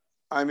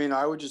 Yeah,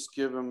 I would just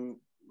give them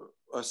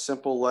a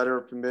simple letter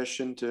of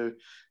permission to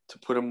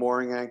put a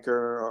mooring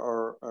anchor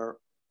or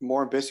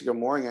more basically a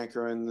mooring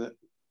anchor in the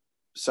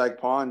Sag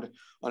Pond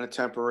on a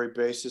temporary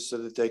basis so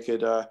that they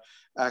could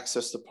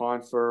access the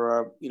pond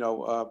for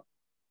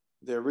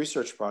their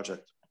research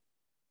project.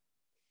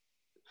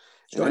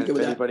 Sure, and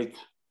if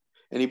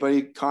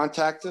anybody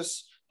contact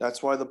us,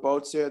 that's why the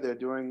boat's there. They're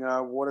doing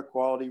water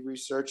quality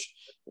research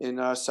in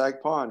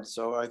Sag Pond.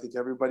 So I think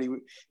everybody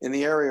in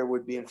the area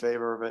would be in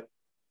favor of it.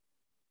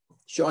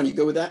 Sean, you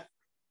go with that?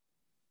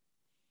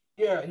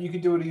 Yeah, you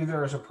could do it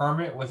either as a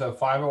permit with a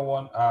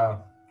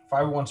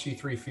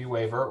 501c3 fee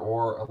waiver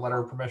or a letter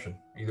of permission,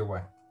 either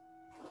way.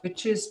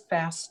 Which is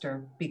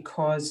faster,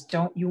 because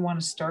don't you want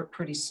to start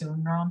pretty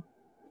soon, Ron?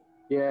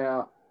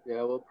 Yeah,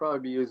 we'll probably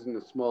be using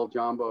the small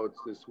John boats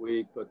this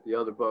week, but the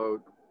other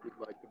boat we'd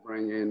like to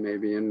bring in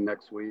maybe in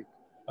next week.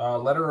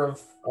 Letter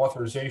of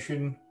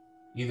authorization,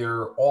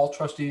 either all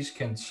trustees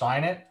can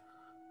sign it,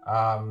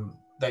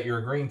 that you're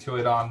agreeing to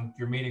it on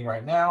your meeting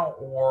right now,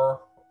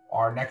 or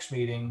our next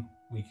meeting,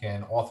 we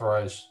can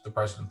authorize the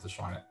president to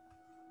sign it.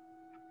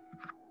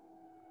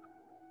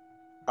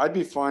 I'd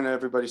be fine with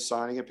everybody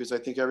signing it because I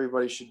think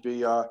everybody should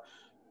be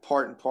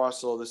part and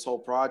parcel of this whole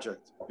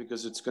project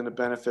because it's going to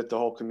benefit the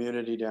whole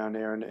community down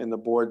there. And the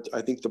board,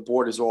 I think the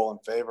board is all in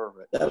favor of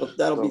it.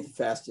 That'll be the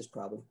fastest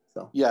probably.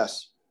 So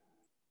yes.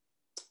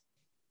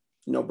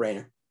 No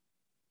brainer.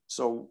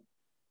 So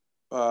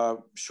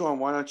Sean,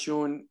 why don't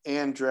you and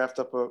Ann draft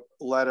up a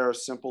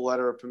simple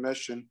letter of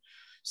permission,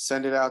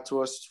 send it out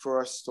to us for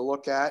us to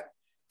look at.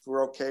 If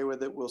we're okay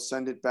with it, we'll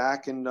send it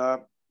back and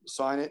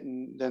sign it,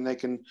 and then they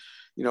can,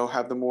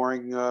 have the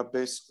mooring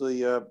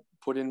basically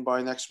put in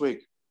by next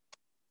week.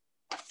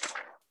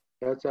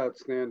 That's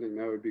outstanding.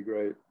 That would be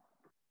great.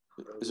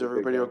 Is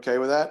everybody okay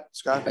with that,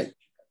 Scott? Okay.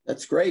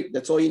 That's great.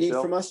 That's all you need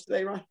from us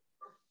today, Ron?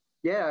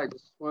 Yeah, I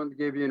just wanted to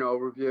give you an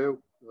overview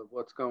of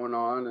what's going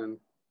on, and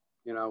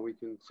we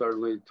can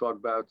certainly talk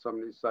about some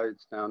of these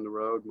sites down the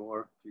road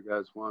more if you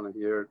guys want to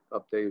hear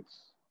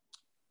updates.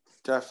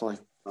 Definitely.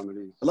 Some of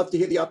these. I'd love to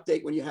hear the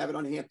update when you have it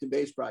on Hampton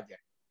Bays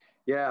project.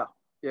 Yeah,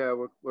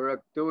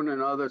 we're doing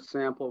another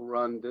sample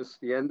run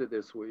the end of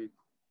this week,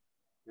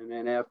 and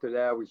then after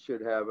that we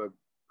should have a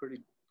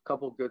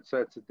couple good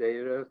sets of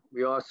data.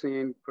 We are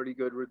seeing pretty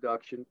good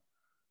reduction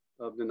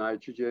of the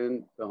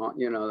nitrogen,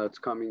 that's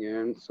coming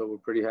in, so we're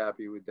pretty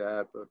happy with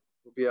that. But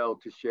we'll be able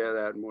to share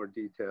that in more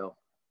detail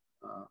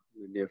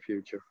in the near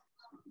future.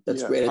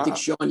 That's great. I think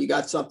Sean, you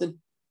got something?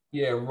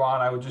 Yeah,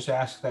 Ron, I would just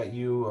ask that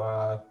you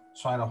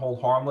sign a hold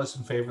harmless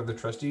in favor of the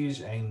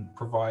trustees and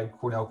provide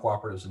Cornell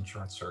Cooperative's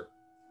insurance cert.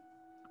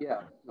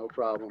 Yeah, no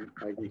problem.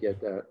 I can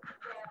get that.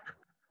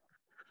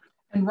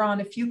 And Ron,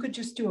 if you could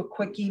just do a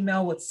quick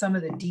email with some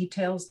of the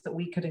details that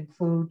we could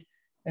include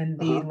in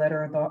the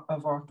letter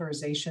of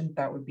authorization,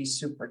 that would be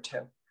super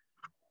too.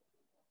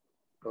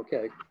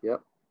 Okay,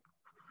 yep.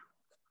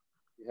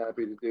 Be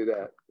happy to do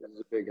that. This is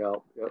a big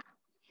help. Yep,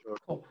 sure.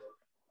 Cool.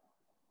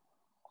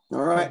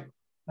 All right.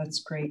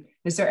 That's great.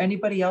 Is there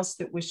anybody else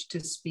that wished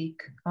to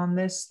speak on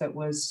this that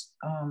was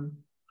on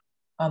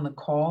the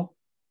call?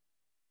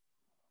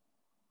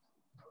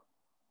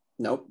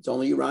 Nope, it's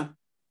only you, Ron.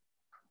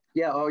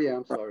 Yeah,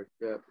 I'm sorry.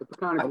 Yeah, the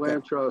Peconic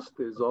Land Trust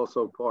is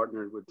also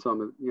partnered with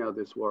some of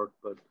this work,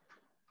 but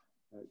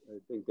I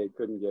think they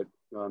couldn't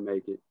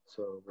make it,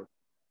 so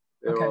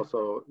they're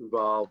also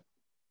involved.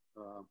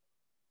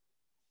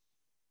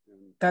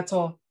 That's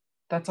all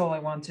I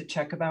wanted to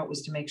check about,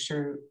 was to make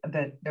sure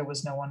that there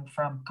was no one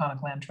from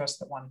Peconic Land Trust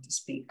that wanted to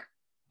speak.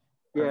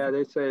 Yeah,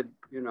 they said,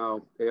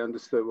 they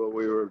understood what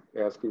we were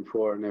asking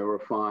for and they were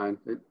fine.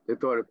 They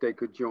thought if they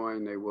could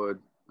join, they would.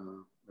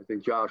 I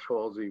think Josh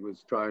Halsey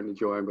was trying to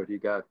join, but he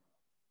had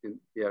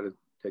to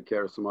take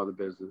care of some other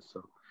business.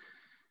 So,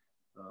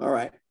 all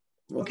right.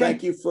 Well,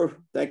 thank you for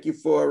coming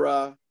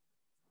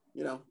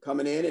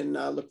in, and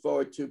look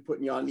forward to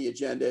putting you on the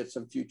agenda at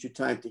some future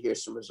time to hear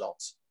some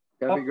results.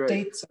 That'd be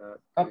great.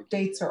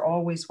 Updates are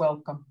always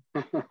welcome.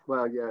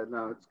 Well, yeah,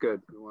 no, it's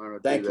good. We want to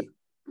Thank do you.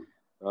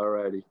 that. All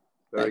righty.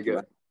 Very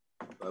good.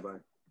 Bye-bye.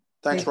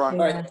 Thanks, Ron.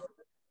 All right,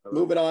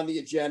 moving on the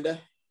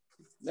agenda.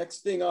 Next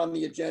thing on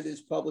the agenda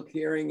is public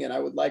hearing, and I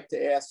would like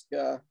to ask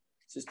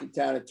Assistant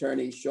Town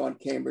Attorney Sean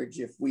Cambridge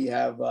if we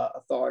have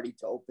authority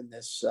to open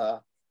this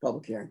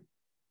public hearing.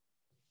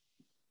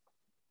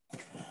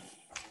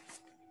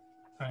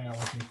 Hang on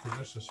with me for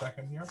just a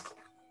second here.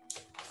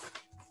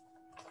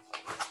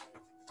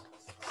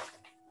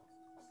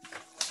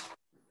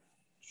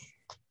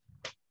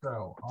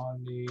 So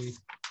on the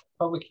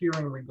public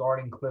hearing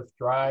regarding Cliff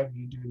Drive,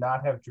 you do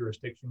not have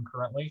jurisdiction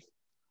currently.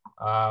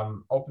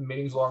 Open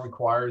meetings law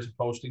requires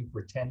posting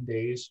for 10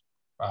 days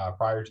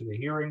prior to the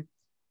hearing.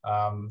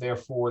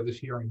 Therefore, this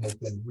hearing has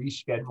been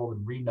rescheduled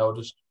and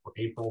renoticed for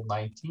April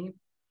 19th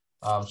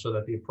so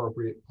that the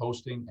appropriate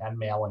posting and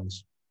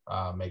mailings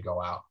may go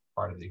out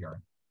prior to the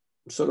hearing.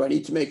 So do I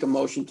need to make a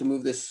motion to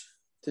move this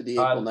to the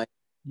April 9th?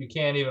 You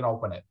can't even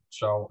open it.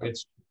 So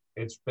it's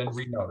been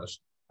renoticed.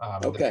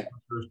 Okay. No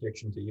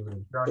jurisdiction to even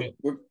adjourn it.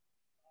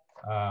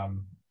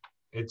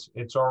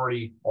 It's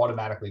already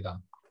automatically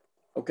done.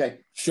 Okay.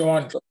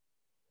 Sean.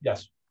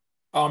 Yes.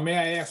 May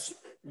I ask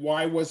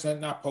why was it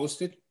not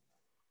posted?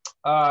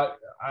 I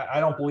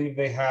don't believe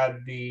they had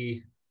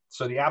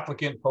so the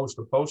applicant post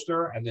a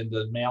poster and then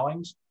the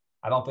mailings.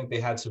 I don't think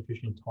they had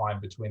sufficient time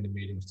between the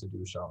meetings to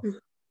do so.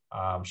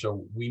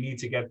 So we need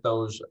to get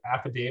those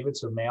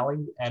affidavits of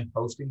mailing and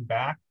posting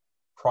back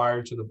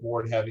prior to the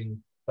board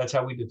having, that's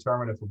how we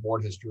determine if the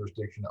board has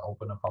jurisdiction to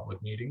open a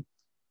public meeting.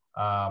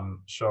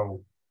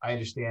 So I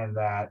understand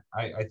that.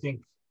 I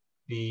think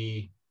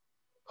the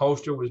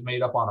poster was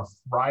made up on a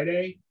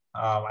Friday.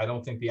 I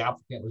don't think the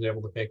applicant was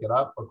able to pick it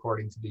up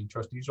according to the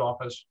trustee's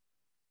office.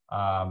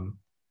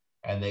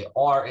 And they've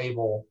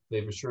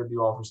assured the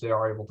office they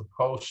are able to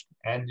post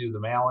and do the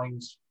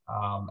mailings.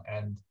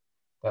 And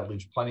that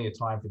leaves plenty of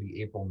time for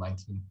the April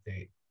 19th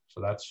date.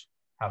 So that's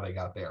how they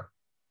got there.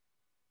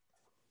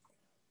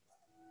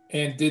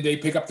 And did they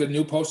pick up the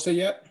new poster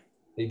yet?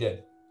 They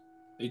did.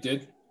 They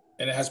did?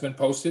 And it has been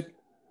posted?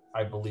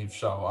 I believe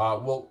so.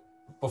 Well,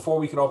 before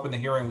we can open the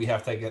hearing, we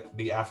have to get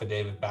the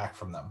affidavit back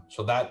from them.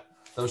 So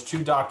those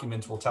two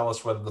documents will tell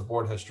us whether the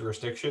board has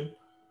jurisdiction.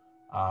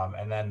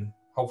 And then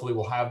hopefully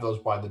we'll have those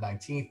by the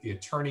 19th. The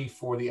attorney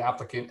for the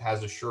applicant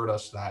has assured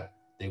us that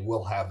they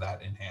will have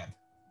that in hand.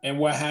 And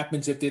what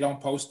happens if they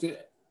don't post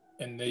it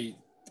and they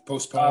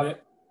postpone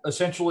it?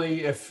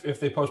 Essentially, if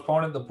they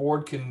postpone it, the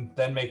board can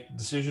then make the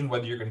decision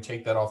whether you're going to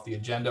take that off the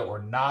agenda or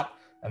not,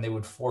 and they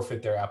would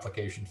forfeit their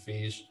application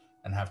fees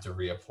and have to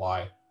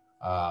reapply.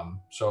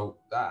 So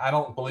I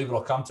don't believe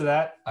it'll come to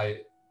that.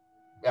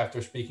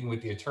 After speaking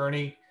with the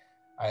attorney,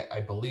 I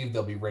believe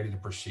they'll be ready to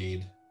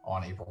proceed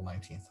on April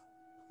 19th.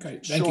 Okay,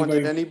 Sean,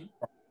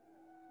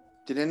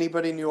 did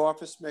anybody in your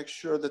office make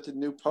sure that the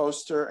new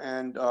poster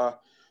and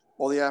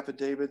all the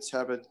affidavits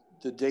have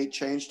the date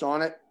changed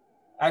on it?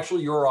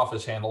 Actually, your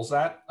office handles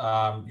that.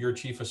 Your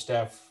chief of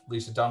staff,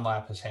 Lisa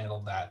Dunlap, has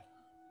handled that.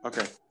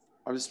 Okay.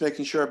 I'm just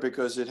making sure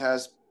because it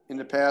has, in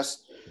the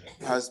past,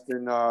 has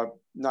been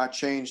not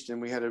changed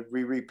and we had to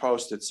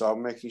repost it. So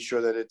I'm making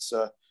sure that it's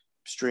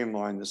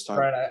streamlined this time.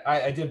 Right.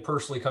 I did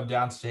personally come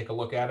down to take a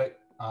look at it,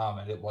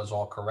 and it was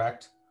all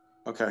correct.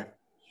 Okay.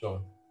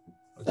 So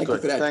thank you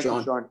for that, Thank Sean.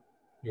 you, Sean.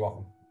 You're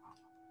welcome.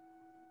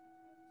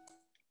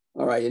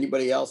 All right.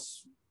 Anybody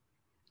else?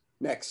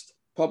 Next,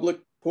 public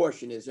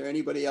portion. Is there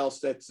anybody else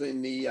that's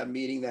in the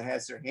meeting that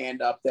has their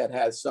hand up that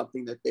has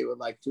something that they would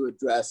like to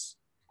address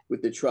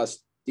with the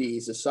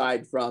trustees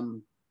aside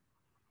from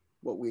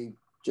what we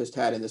just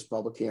had in this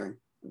public hearing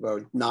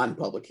or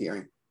non-public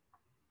hearing?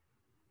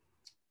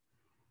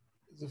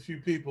 There's a few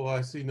people.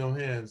 I see no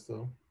hands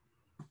though.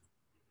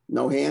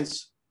 No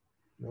hands?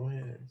 No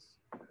hands.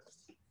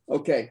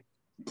 Okay.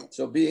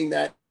 So being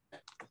that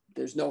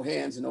there's no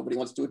hands and nobody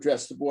wants to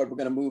address the board, we're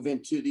going to move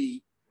into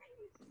the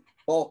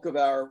bulk of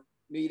our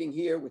meeting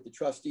here with the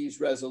trustees'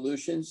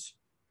 resolutions.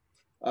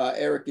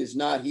 Eric is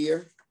not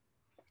here,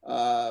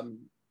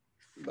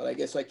 but I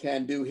guess I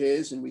can do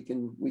his, and we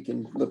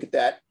can look at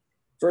that.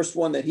 First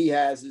one that he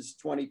has is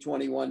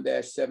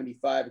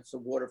 2021-75. It's a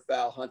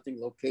waterfowl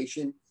hunting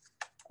location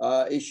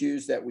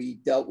issues that we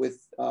dealt with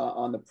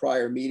on the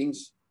prior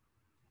meetings.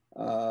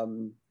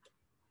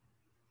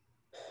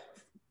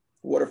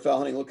 Waterfowl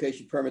hunting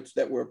location permits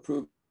that were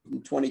approved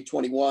in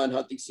 2021,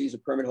 hunting season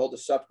permit holder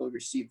subsequently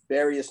received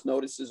various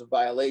notices of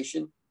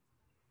violation.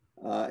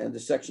 And the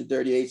Section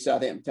 38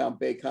 Southampton Town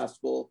Bay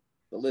Constable,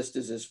 the list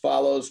is as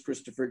follows: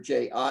 Christopher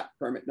J. Ott,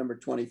 permit number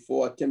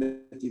 24,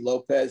 Timothy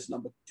Lopez,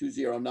 number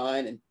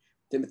 209, and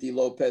Timothy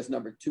Lopez,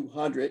 number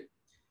 200.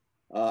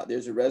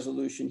 There's a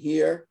resolution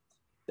here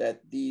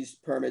that these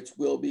permits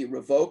will be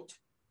revoked.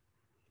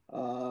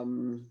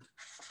 And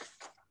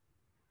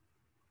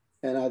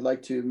I'd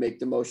like to make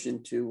the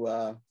motion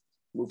to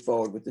move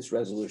forward with this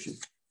resolution.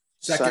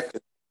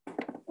 Second.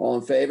 All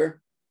in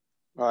favor?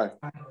 All right.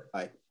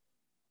 Aye.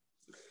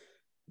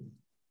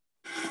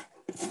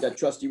 We've got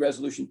Trustee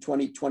Resolution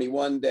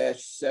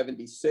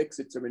 2021-76.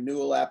 It's a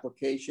renewal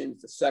application.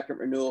 It's a second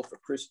renewal for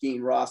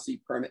Christine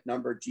Rossi, permit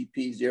number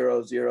GP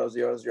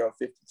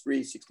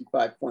 000053,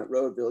 65 Point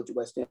Road, Village of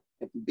West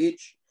Hampton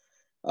Beach.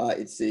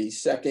 It's the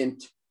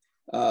second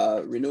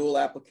renewal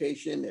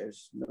application.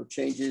 There's no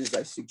changes.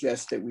 I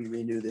suggest that we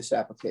renew this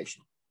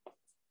application.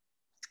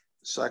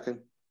 Second.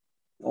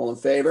 All in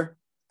favor?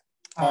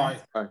 Aye.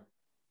 Aye.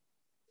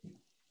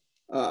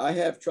 I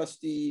have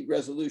Trustee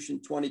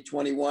Resolution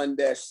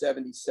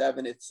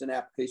 2021-77. It's an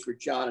application for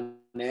John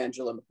and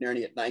Angela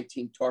McNerney at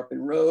 19 Tarpon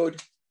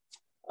Road.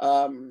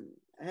 I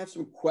have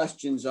some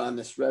questions on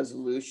this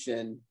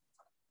resolution.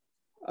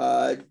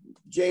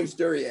 James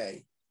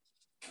Duryea,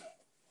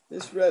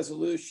 this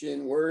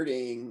resolution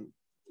wording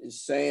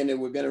is saying that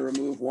we're going to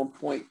remove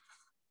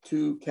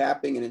 1.2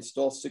 capping and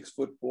install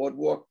 6-foot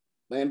boardwalk,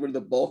 landward of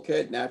the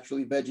bulkhead,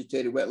 naturally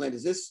vegetated wetland.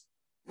 Is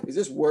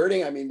this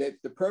wording? I mean,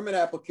 the permit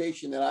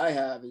application that I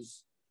have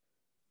is,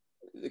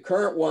 the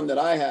current one that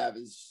I have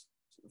is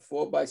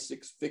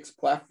 4x6 fixed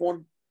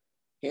platform,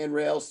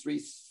 handrails,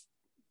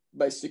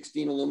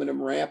 3x16 aluminum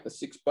ramp, a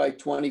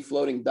 6x20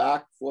 floating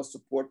dock, 4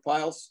 support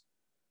piles.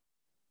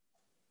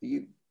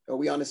 Are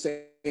we on the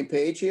same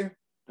page here?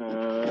 I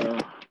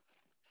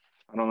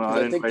don't know.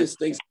 I think this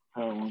thing's,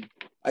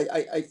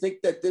 I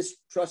think that this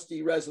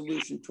Trustee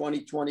Resolution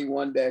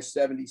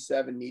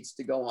 2021-77 needs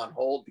to go on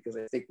hold because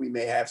I think we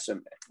may have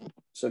some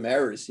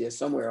errors here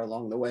somewhere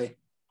along the way.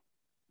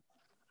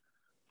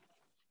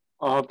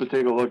 I'll have to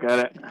take a look at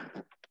it.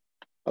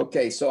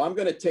 Okay, so I'm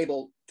going to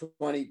table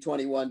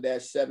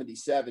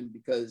 2021-77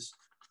 because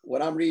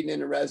what I'm reading in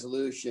the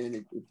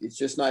resolution, it's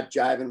just not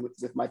jiving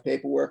with my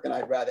paperwork, and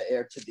I'd rather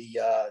err to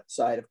the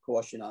side of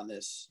caution on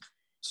this.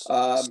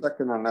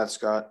 Second on that,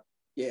 Scott.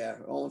 Yeah,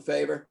 all in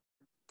favor?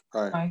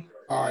 Aye.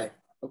 Aye.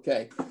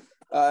 Okay.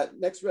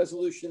 Next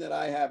resolution that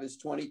I have is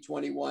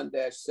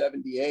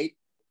 2021-78,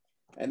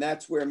 and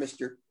that's where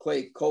Mr.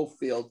 Clay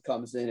Cofield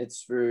comes in.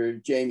 It's for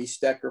Jamie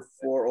Stecker,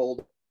 4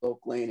 Old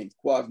Oak Lane in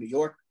Quogue, New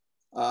York.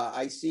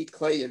 I see,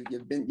 Clay,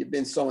 you've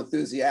been so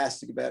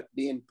enthusiastic about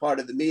being part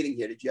of the meeting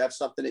here. Did you have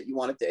something that you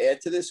wanted to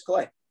add to this,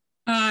 Clay?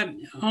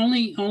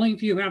 Only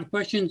if you have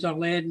questions,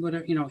 I'll add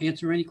whatever,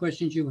 answer any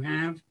questions you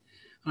have.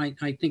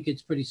 I think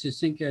it's pretty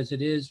succinct as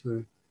it is.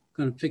 We're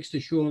going to fix the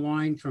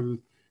shoreline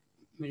from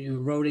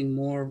eroding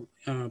more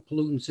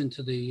pollutants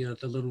into the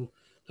little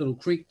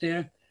creek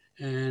there,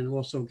 and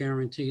also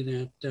guarantee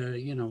that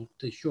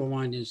the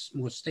shoreline is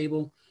more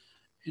stable.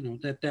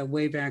 That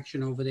wave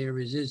action over there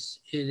is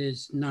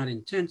not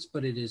intense,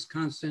 but it is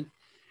constant,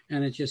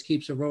 and it just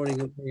keeps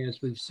eroding away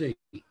as we've seen.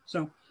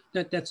 So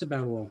that's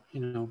about all.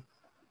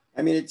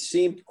 I mean, it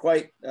seemed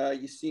quite,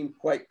 you seemed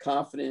quite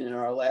confident in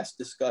our last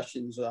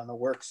discussions on the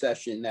work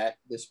session that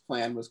this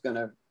plan was going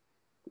to,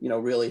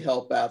 really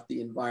help out the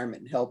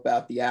environment and help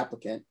out the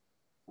applicant.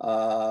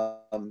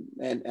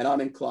 And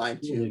I'm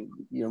inclined to,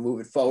 move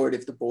it forward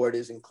if the board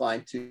is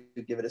inclined to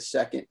give it a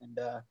second and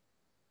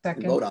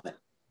vote on it.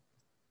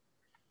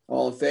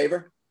 All in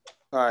favor?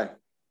 Aye.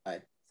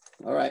 Aye.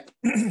 All right.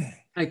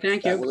 I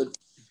thank you.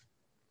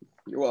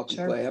 You're welcome,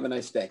 sure. Clay. Have a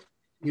nice day.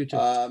 You too.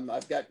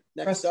 I've got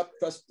next up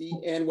Trustee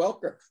Ann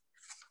Welker.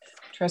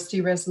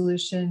 Trustee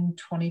Resolution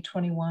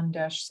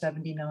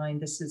 2021-79.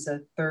 This is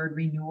a third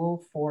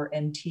renewal for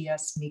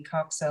NTS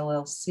Mecox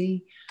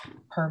LLC,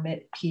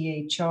 permit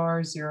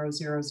PHR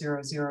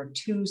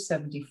 00002,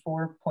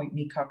 74 Point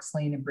Mecox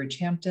Lane in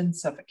Bridgehampton,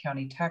 Suffolk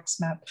County Tax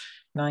Map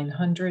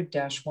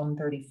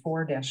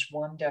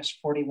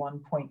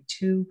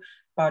 900-134-1-41.2,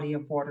 body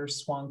of water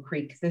Swan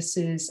Creek. This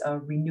is a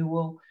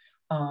renewal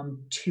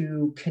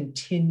to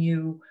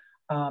continue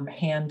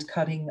hand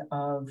cutting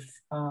of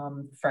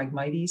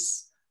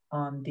Phragmites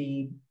on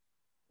the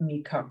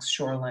Mecox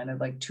shoreline. I'd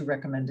like to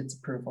recommend its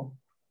approval.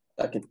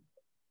 Second.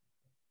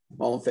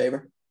 All in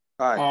favor?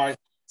 Aye. Aye.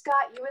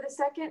 Scott, you were the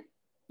second?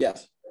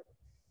 Yes.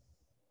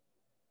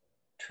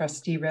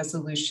 Trustee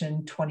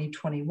Resolution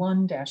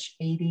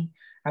 2021-80,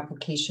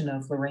 application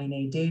of Lorraine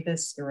A.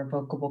 Davis,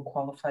 irrevocable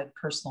qualified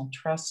personal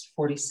trust,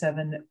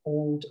 47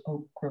 Old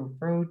Oak Grove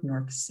Road,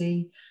 North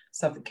Sea,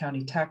 Suffolk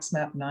County Tax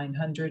Map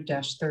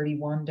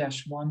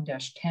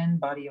 900-31-1-10,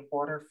 body of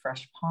water,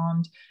 Fresh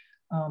Pond.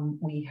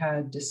 We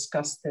had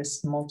discussed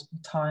this multiple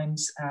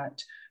times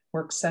at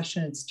work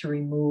session. It's to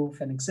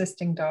remove an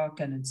existing dock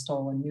and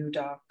install a new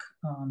dock.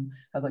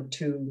 I'd like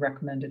to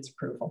recommend its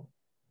approval.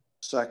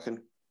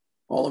 Second.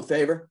 All in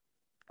favor?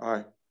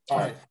 Aye.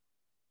 Aye.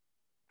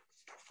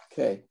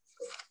 Okay.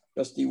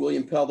 Trustee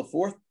William Pell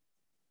IV.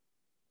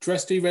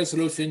 Trustee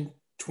Resolution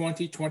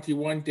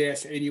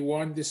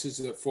 2021-81. This is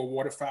for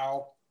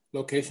waterfowl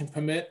location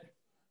permit.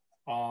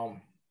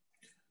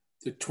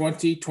 The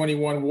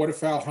 2021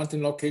 waterfowl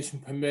hunting location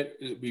permit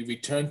will be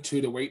returned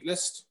to the wait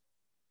list.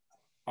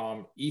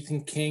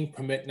 Ethan King,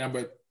 permit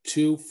number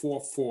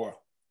 244,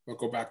 will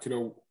go back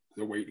to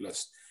the wait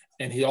list.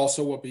 And he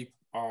also will be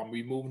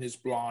removing his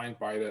blind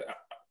by the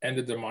end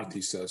of the month,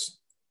 he says.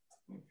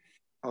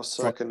 I'll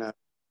second that.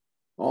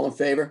 All in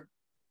favor?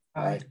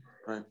 Aye.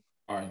 Aye.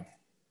 Aye.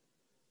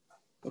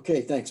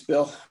 Okay, thanks,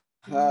 Bill.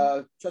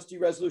 Trustee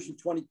Resolution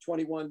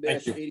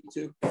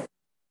 2021-82,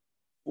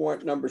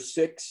 warrant number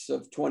 6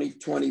 of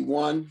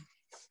 2021.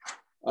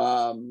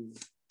 I'll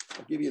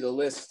give you the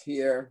list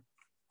here.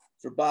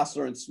 For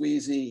Bossler and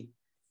Sweezy,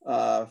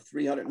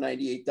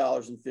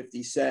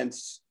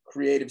 $398.50.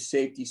 Creative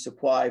Safety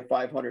Supply,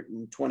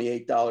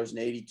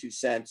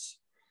 $528.82.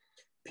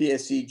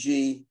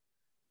 PSEG,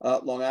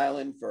 Long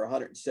Island for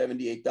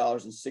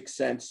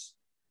 $178.06.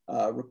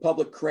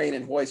 Republic Crane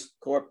and Hoist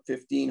Corp,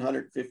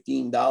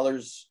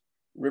 $1,515.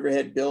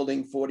 Riverhead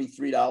Building,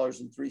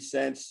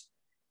 $43.03.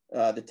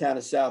 The town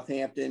of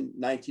Southampton,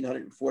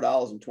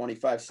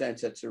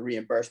 $1,904.25. That's a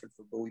reimbursement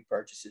for buoy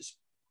purchases.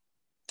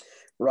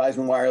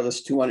 Verizon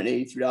Wireless,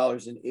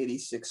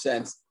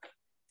 $283.86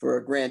 for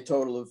a grand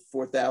total of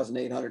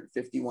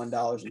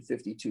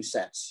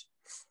 $4,851.52.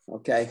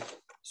 Okay,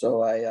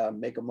 so I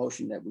make a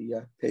motion that we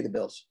pay the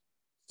bills.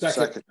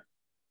 Second.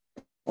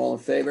 All in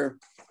favor?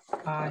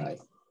 Aye.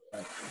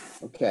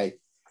 Okay.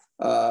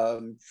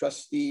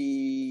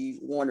 Trustee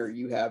Warner,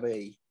 you have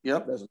a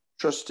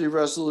Trustee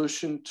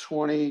Resolution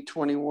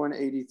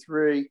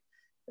 2021-83,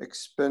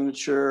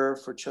 expenditure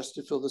for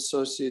Chesterfield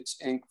Associates,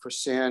 Inc. for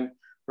sand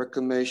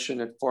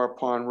reclamation at Far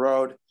Pond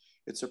Road.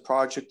 It's a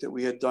project that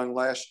we had done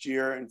last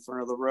year in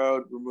front of the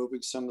road,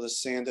 removing some of the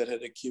sand that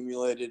had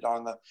accumulated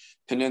on the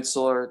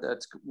peninsula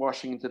that's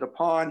washing into the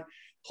pond,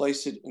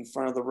 place it in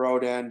front of the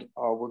road end.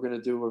 We're going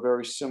to do a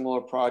very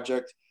similar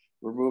project,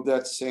 remove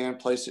that sand,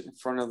 place it in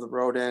front of the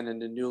road end in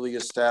the newly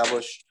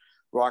established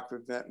rock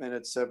revetment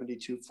at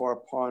 72 Far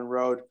Pond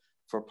Road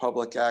for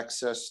public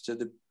access to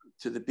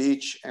the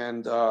beach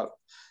and the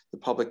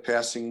public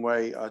passing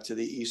way to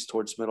the east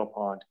towards Middle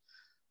Pond.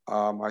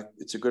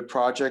 It's a good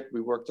project.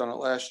 We worked on it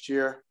last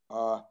year.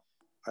 I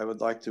would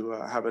like to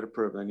have it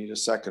approved. I need a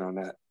second on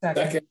that.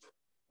 Second.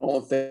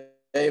 All in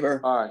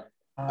favor? Aye.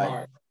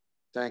 Aye.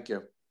 Thank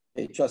you.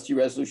 A Trustee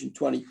Resolution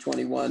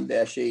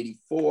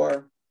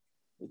 2021-84.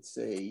 It's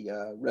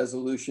a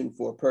resolution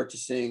for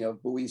purchasing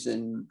of buoys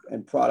and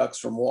products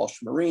from Walsh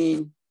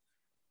Marine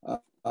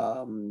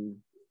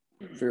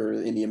for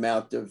in the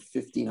amount of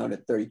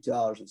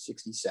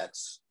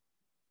 $1,530.60.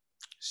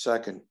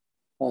 Second.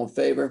 All in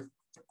favor?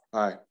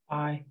 Aye.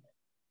 Aye.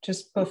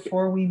 Just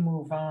before we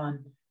move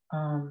on,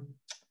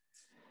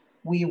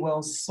 we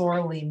will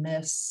sorely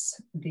miss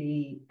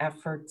the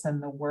efforts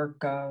and the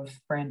work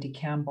of Brandy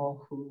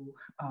Campbell, who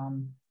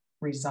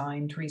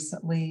resigned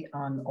recently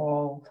on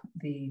all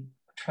the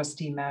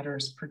trustee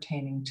matters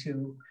pertaining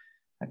to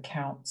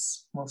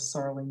accounts. We'll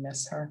sorely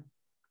miss her.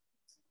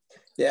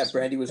 Yeah,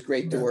 Brandy was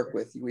great to work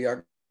with. We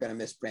are going to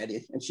miss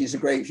Brandy, and she's a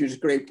great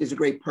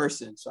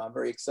person. So I'm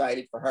very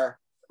excited for her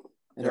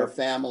and her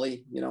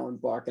family, you know,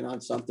 embarking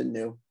on something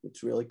new.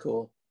 It's really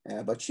cool.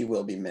 But she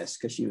will be missed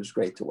because she was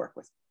great to work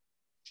with.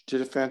 She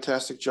did a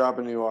fantastic job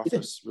in the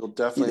office. We'll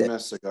definitely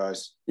miss her,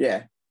 guys.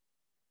 Yeah.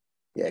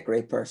 Yeah,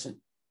 great person.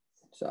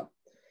 So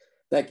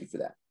thank you for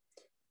that.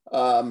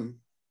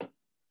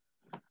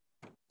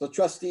 So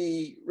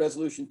Trustee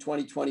Resolution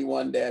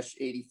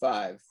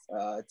 2021-85.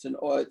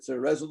 It's a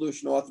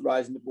resolution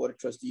authorizing the Board of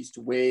Trustees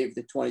to waive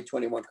the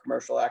 2021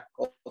 commercial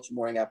aquaculture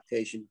mooring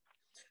application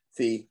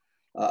fee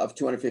of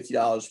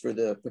 $250 for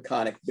the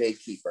Peconic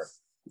Baykeeper.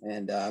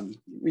 And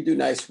we do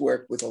nice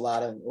work with a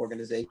lot of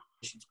organizations.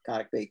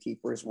 Peconic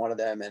Baykeeper is one of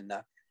them. And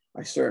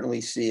I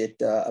certainly see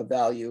it a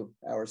value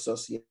our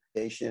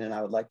association, and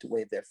I would like to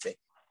waive their fee.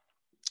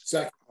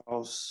 Second.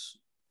 All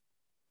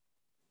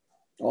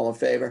in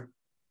favor?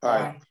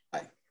 Aye.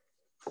 Aye.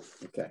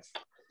 Okay.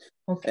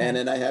 And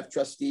then I have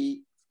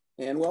Trustee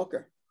Ann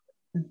Welker.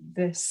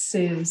 This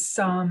is,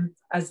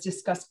 as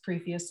discussed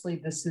previously,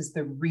 this is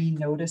the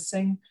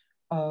re-noticing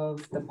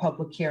of the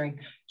public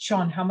hearing.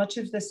 Sean, how much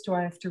of this do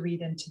I have to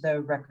read into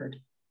the record?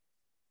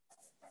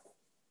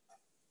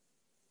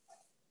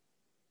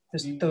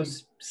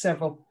 Those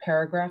several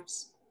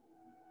paragraphs?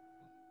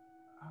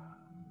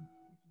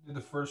 The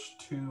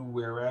first two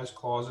whereas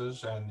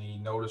clauses and the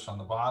notice on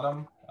the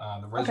bottom.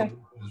 The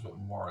resolution is what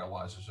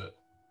memorializes it.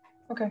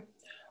 Okay.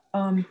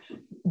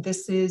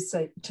 This is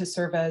to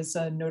serve as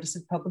a notice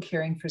of public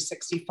hearing for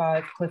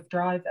 65 Cliff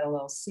Drive,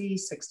 LLC,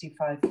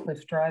 65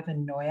 Cliff Drive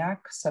in Noyak,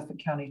 Suffolk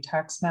County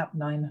Tax Map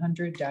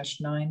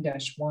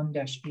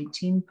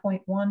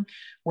 900-9-1-18.1,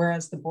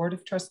 whereas the Board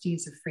of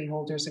Trustees of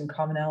Freeholders and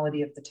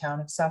Commonalty of the Town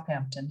of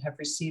Southampton have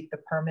received the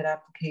permit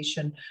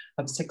application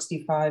of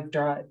 65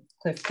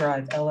 Cliff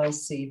Drive,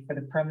 LLC for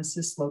the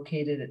premises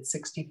located at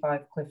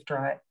 65 Cliff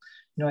Drive,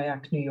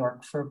 Noyak, New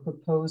York, for a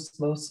proposed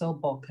low sill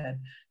bulkhead,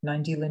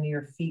 90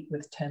 linear feet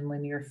with 10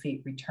 linear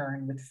feet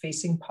return with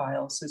facing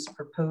piles is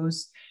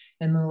proposed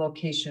in the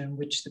location in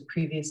which the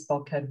previous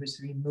bulkhead was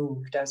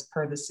removed as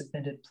per the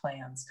submitted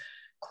plans.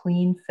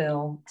 Clean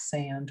fill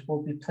sand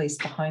will be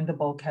placed behind the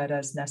bulkhead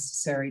as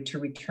necessary to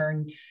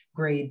return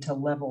grade to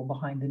level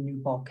behind the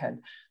new bulkhead.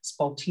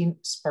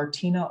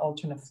 Spartina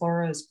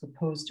alterniflora is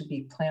proposed to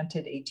be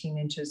planted 18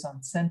 inches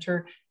on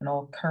center and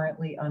all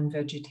currently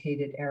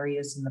unvegetated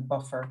areas in the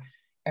buffer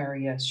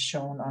area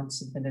shown on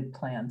submitted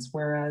plans,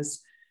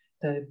 whereas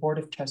the Board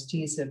of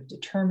Trustees have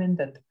determined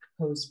that the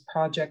proposed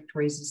project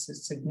raises a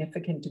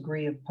significant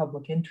degree of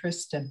public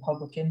interest and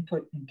public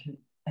input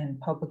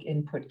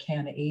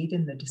can aid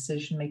in the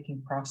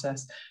decision-making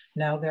process.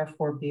 Now,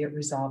 therefore, be it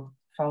resolved,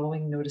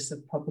 following notice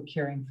of public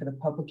hearing for the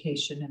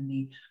publication in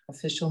the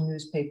official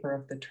newspaper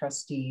of the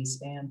trustees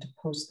and to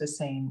post the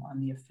same on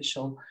the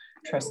official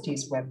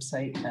trustees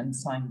website and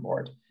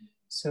signboard.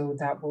 So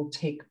that will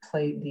take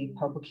place, the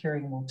public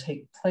hearing will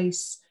take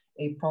place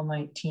April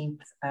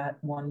 19th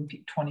at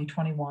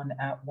 2021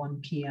 at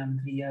 1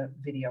 p.m. via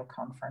video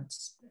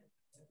conference.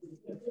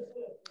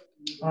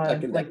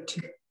 I'd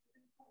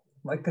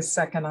like a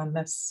second on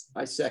this.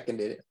 I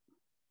seconded it.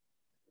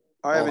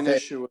 I have an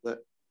issue with it.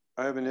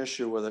 I have an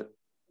issue with it.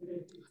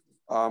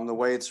 The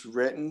way it's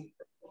written.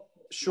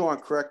 Sean,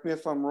 correct me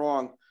if I'm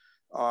wrong.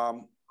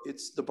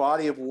 It's the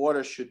body of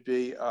water should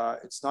be.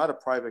 It's not a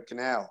private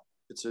canal.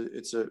 It's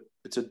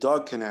a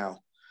dug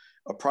canal.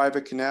 A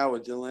private canal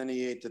would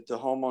delineate that the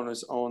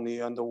homeowners own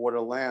the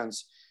underwater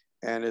lands,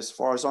 and as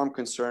far as I'm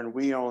concerned,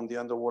 we own the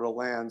underwater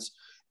lands.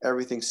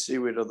 Everything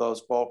seaward of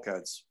those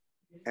bulkheads,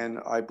 and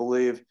I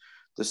believe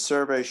the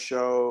survey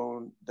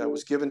that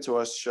was given to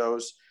us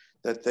shows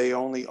that they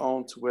only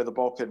own to where the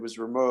bulkhead was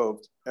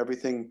removed.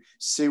 Everything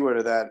seaward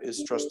of that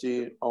is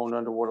trustee-owned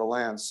underwater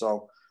land.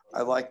 So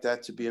I like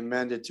that to be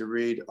amended to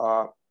read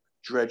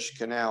dredged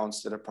canal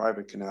instead of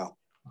private canal.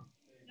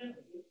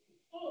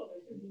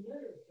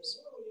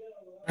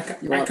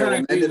 You want to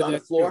amend it on the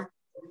floor?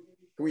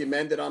 Can we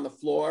amend it on the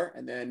floor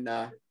and then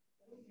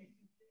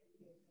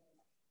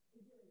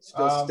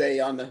still stay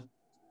on the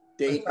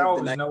date? That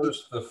was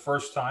noticed the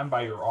first time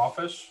by your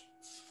office.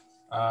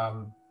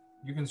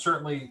 You can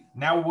certainly,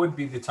 now would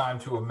be the time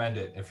to amend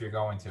it if you're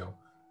going to.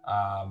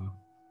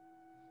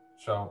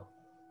 So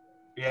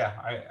yeah,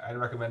 I'd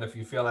recommend if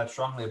you feel that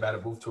strongly about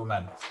it, move to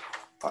amend.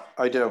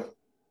 I do.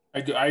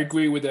 I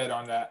agree with that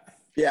on that.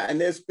 Yeah,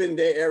 and there's been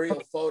the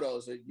aerial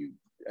photos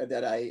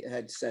that I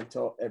had sent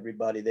to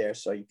everybody there,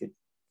 so you could.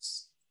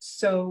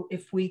 So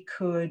if we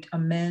could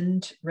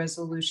amend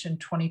resolution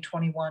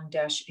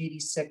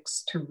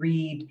 2021-86 to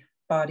read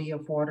body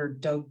of water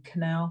dug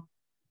canal.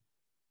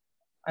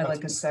 I'd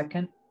like a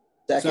second.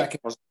 Second.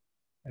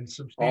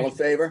 All in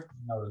favor?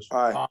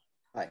 Aye.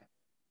 Aye.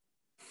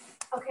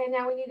 Okay,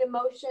 now we need a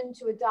motion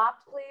to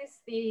adopt,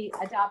 please. The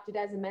adopted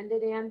as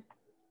amended, Ann.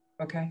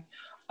 Okay.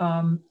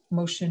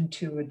 Motion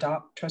to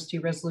adopt trustee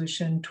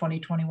resolution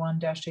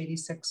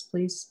 2021-86,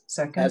 please.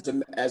 Second. As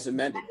amended. As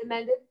amended.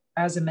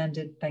 As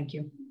amended. Thank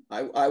you.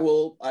 I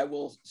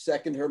will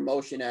second her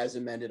motion as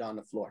amended on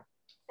the floor.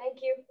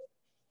 Thank you.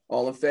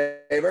 All in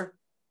favor?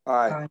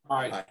 Aye.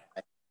 Aye.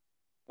 Aye.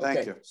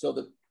 Thank you. So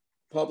the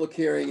public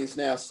hearing is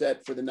now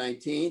set for the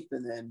 19th,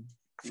 and then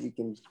we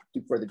can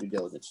do further due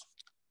diligence.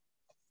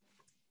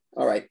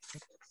 All right,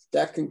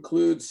 that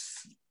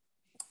concludes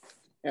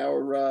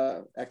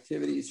our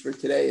activities for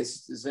today.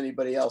 Does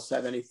anybody else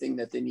have anything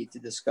that they need to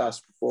discuss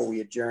before we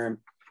adjourn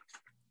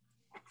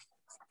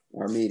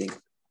our meeting?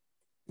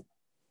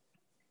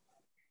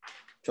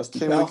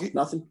 Trustee Bell,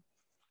 nothing?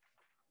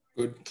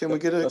 Good. Can we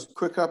get a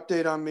quick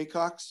update on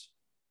Mecox?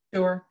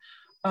 Sure.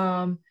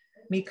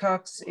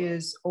 Mecox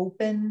is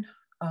open.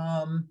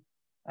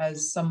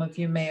 As some of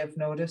you may have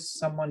noticed,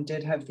 someone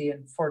did have the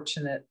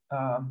unfortunate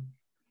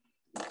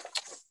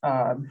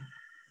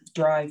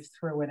drive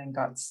through it and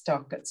got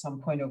stuck at some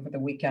point over the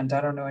weekend.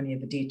 I don't know any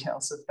of the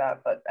details of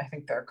that, but I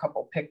think there are a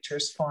couple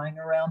pictures flying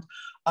around.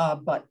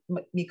 But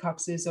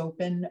Mecox is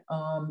open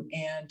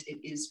and it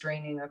is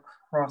draining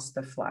across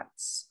the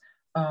flats.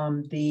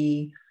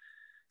 The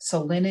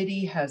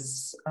salinity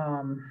has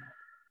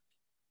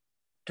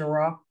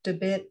dropped a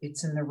bit.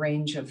 It's in the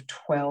range of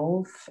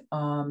 12.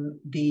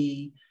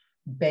 The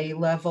bay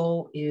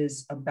level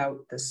is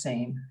about the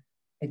same.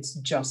 It's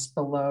just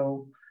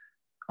below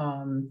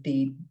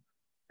the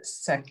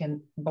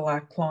second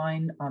black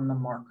line on the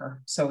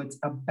marker. So it's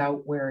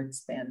about where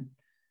it's been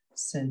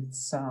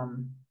since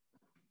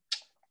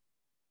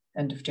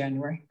end of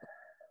January.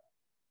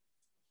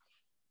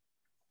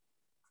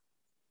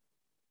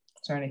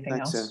 Is there anything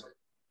else? Ann.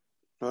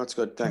 No, that's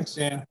good. Thanks.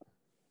 Ann.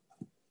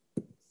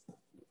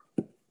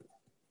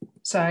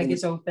 SAG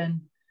is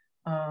open.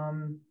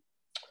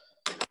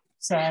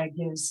 SAG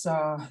is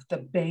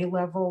the bay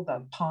level,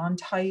 the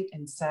pond height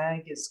in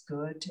SAG is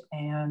good.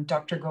 And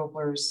Dr.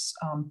 Gobler's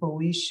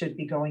buoys should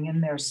be going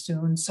in there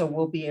soon. So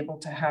we'll be able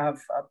to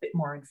have a bit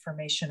more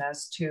information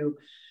as to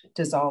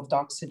dissolved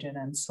oxygen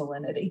and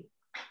salinity.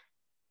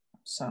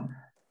 So.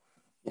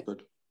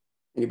 Good.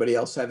 Anybody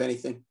else have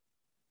anything?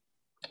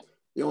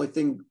 The only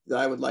thing that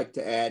I would like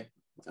to add,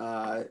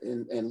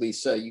 and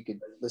Lisa, you could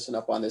listen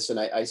up on this, and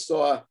I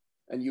saw,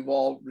 and you've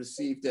all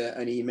received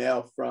an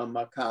email from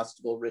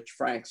Constable Rich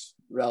Franks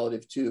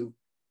relative to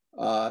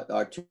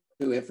our two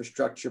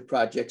infrastructure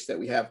projects that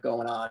we have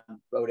going on,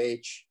 Road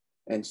H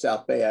and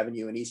South Bay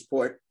Avenue in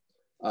Eastport.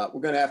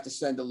 We're going to have to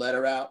send a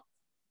letter out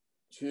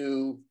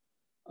to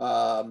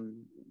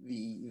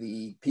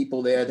the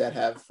people there that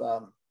have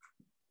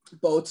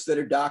boats that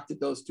are docked at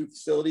those two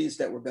facilities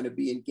that we're going to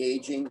be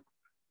engaging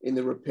in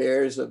the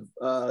repairs of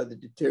the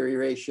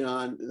deterioration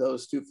on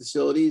those two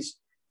facilities.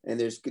 and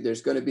there's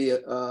going to be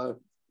a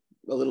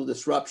little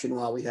disruption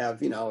while we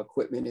have,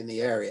 equipment in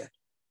the area.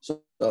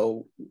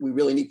 So we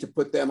really need to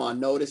put them on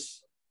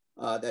notice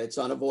that it's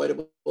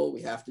unavoidable.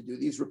 We have to do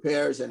these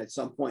repairs, and at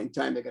some point in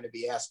time, they're going to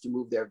be asked to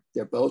move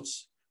their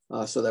boats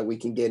so that we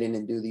can get in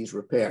and do these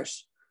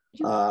repairs.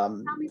 I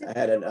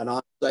had an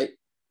on-site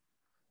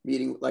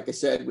meeting, like I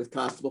said, with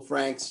Constable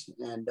Franks,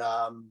 and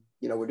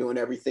we're doing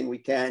everything we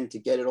can to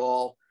get it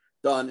all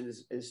done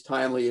as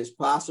timely as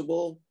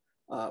possible,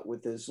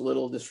 with as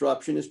little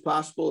disruption as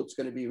possible. It's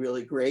going to be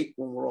really great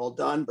when we're all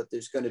done, but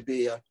there's going to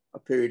be a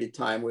period of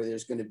time where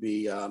there's going to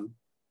be,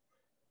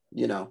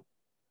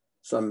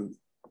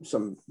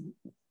 some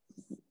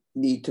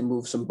need to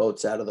move some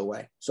boats out of the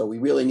way. So we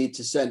really need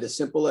to send a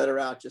simple letter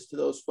out just to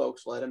those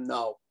folks, let them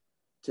know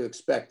to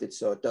expect it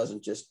so it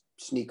doesn't just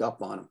sneak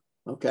up on them.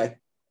 Okay,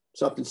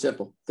 something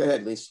simple. Go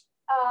ahead, Lisa.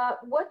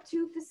 What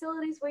two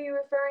facilities were you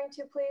referring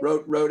to, please?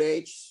 Road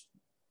H,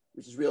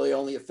 which is really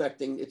only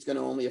affecting, it's going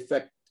to only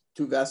affect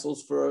 2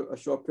 vessels for a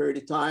short period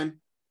of time.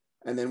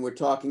 And then we're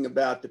talking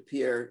about the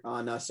pier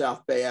on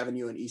South Bay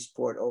Avenue in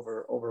Eastport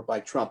over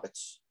by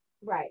Trumpets.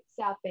 Right,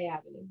 South Bay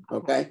Avenue.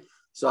 Okay.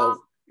 So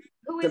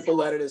simple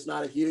letter is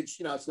not a huge,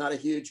 it's not a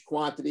huge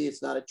quantity.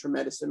 It's not a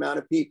tremendous amount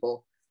of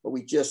people, but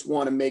we just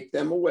want to make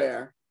them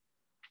aware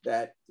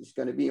that there's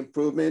going to be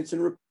improvements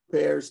and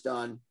repairs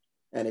done,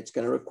 and it's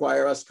going to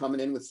require us coming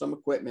in with some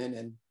equipment,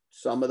 and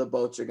some of the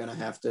boats are going to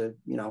have to,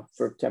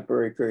 for a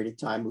temporary period of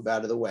time, move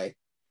out of the way.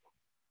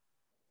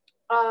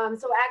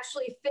 So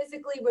actually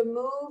physically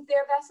remove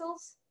their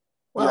vessels?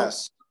 Well,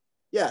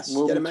 yes.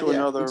 Move them to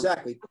another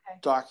exactly.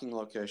 docking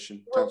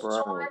location Well,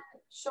 temporarily.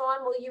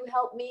 Sean, will you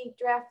help me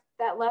draft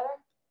that letter?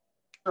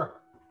 Sure.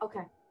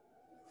 Okay.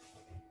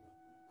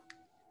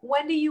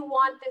 When do you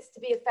want this to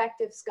be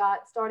effective, Scott?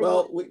 Starting.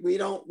 Well, we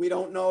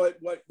don't know it.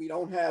 We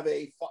don't have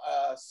a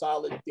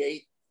solid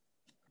date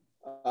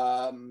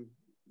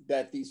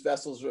that these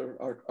vessels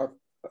are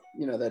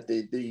that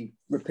the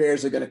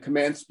repairs are going to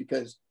commence,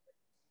 because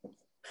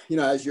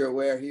as you're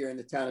aware, here in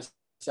the town of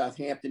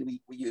Southampton,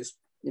 we use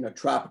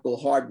tropical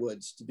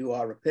hardwoods to do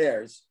our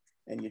repairs,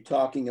 and you're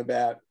talking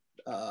about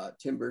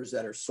timbers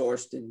that are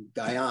sourced in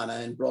Guyana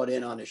and brought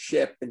in on a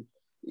ship, and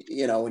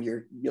when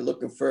you're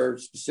looking for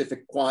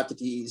specific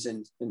quantities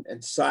and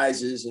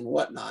sizes and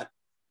whatnot,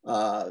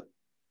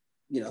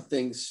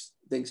 things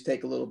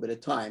take a little bit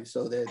of time.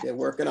 So they're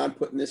working on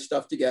putting this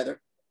stuff together.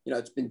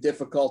 It's been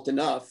difficult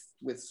enough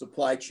with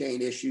supply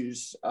chain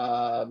issues,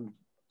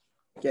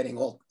 getting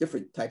all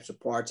different types of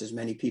parts, as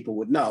many people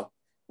would know,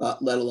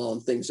 let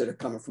alone things that are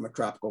coming from a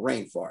tropical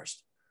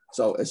rainforest.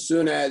 So as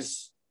soon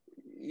as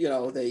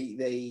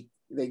they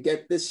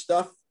get this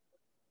stuff,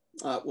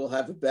 we'll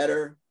have a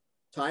better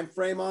time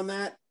frame on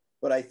that.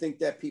 But I think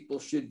that people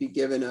should be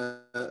given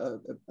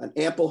an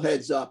ample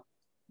heads up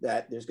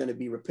that there's going to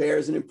be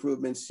repairs and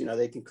improvements.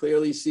 They can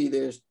clearly see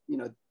there's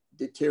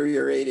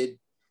deteriorated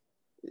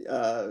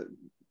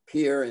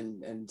pier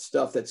and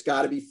stuff that's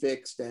got to be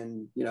fixed,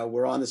 and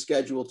we're on the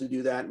schedule to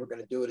do that, and we're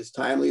going to do it as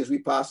timely as we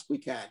possibly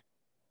can.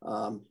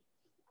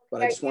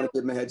 But I just want to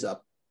give them a heads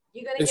up.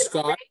 You're going to give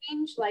a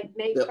range, like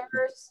May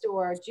 1st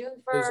or June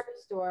 1st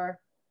or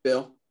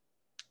Bill?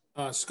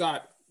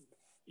 Scott,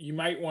 you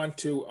might want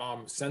to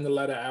send a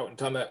letter out and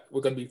tell them that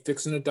we're going to be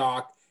fixing the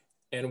dock,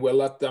 and we'll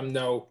let them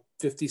know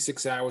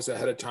 56 hours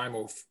ahead of time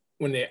of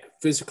when they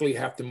physically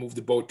have to move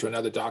the boat to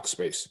another dock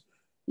space.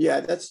 Yeah,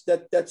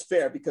 that's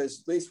fair,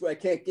 because at least I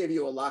can't give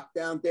you a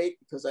lockdown date,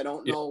 because I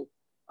don't know.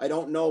 I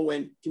don't know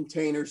when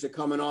containers are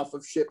coming off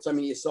of ships. I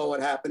mean, you saw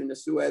what happened in the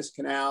Suez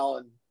Canal,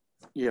 and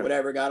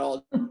whatever got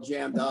all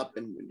jammed up,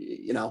 and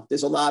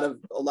there's a lot of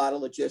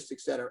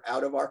logistics that are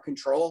out of our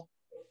control.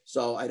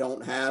 So I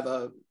don't have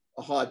a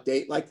hard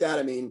date like that.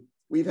 I mean,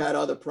 we've had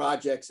other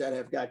projects that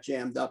have got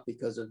jammed up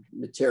because of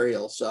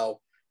material.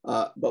 So,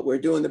 but we're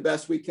doing the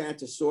best we can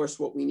to source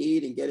what we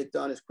need and get it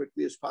done as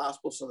quickly as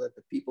possible so that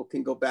the people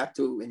can go back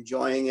to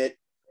enjoying it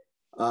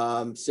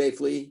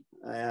safely.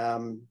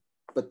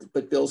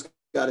 But Bill's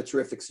got a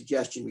terrific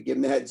suggestion. We give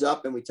him the heads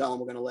up, and we tell him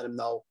we're going to let him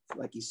know,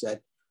 like he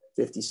said,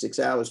 56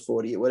 hours,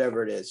 40,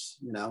 whatever it is,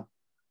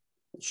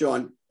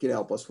 Sean can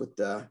help us with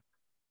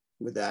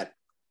that.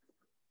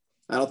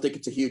 I don't think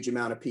it's a huge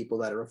amount of people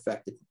that are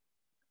affected.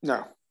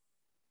 No.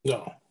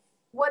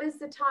 What is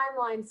the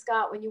timeline,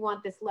 Scott, when you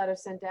want this letter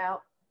sent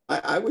out?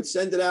 I would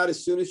send it out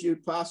as soon as you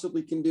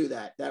possibly can do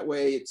that. That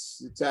way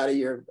it's out of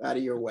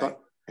your way.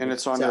 And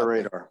it's on their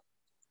radar.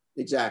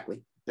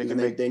 Exactly.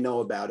 They know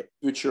about it.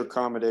 Future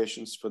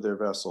accommodations for their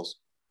vessels.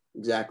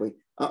 Exactly.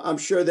 I'm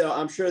sure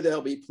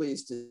they'll be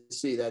pleased to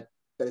see that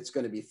it's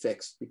going to be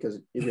fixed, because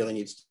it really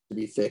needs to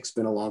be fixed. It's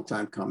been a long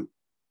time coming.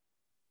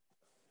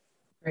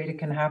 Great, it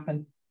can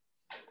happen.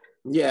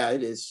 Yeah,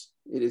 it is.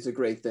 It is a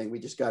great thing. We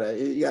just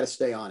you gotta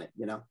stay on it,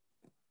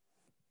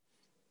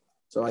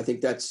 So I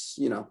think that's,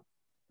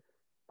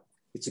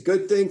 it's a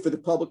good thing for the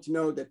public to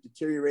know that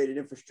deteriorated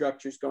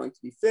infrastructure is going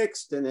to be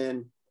fixed. And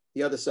then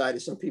the other side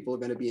is some people are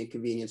going to be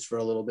inconvenienced for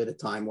a little bit of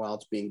time while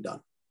it's being done.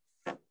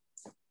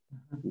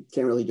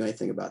 Can't really do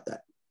anything about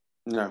that.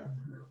 No.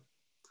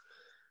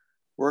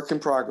 Work in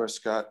progress,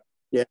 Scott.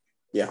 Yeah,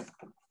 Yeah.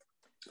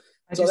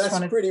 So that's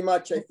pretty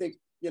much, I think,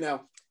 you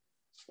know,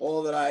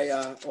 all that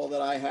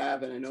I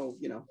have. And I know,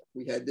 you know,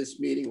 we had this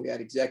meeting, we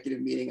had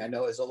executive meeting. I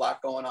know there's a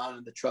lot going on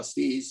in the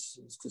trustees.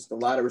 It's just a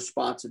lot of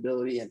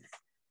responsibility and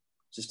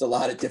just a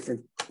lot of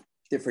different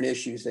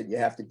issues that you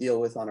have to deal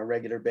with on a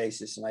regular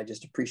basis. And I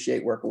just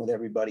appreciate working with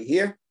everybody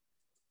here.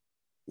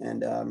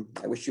 And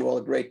I wish you all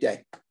a great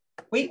day.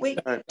 Wait. You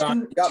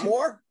got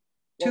more?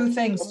 Two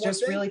things,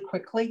 just really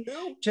quickly.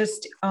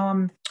 Just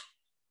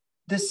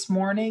this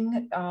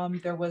morning,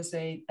 there was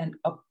an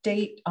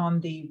update on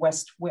the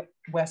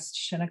West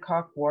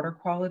Shinnecock water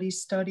quality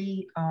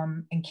study.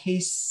 In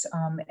case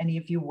any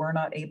of you were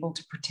not able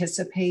to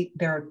participate,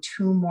 there are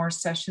 2 more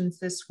sessions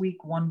this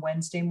week, one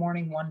Wednesday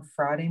morning, one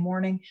Friday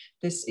morning.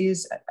 This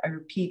is, I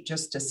repeat,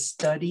 just a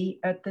study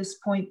at this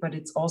point, but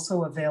it's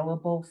also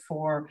available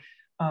for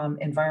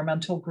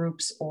environmental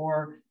groups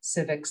or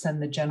civics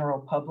and the general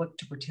public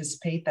to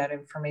participate. That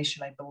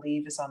information, I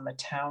believe, is on the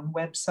town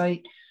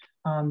website.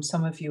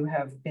 Some of you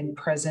have been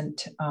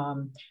present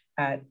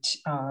at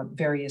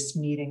various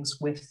meetings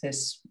with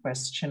this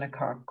West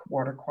Shinnecock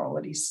water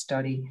quality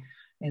study.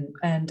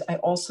 And I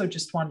also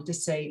just wanted to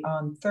say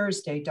on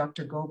Thursday,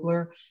 Dr.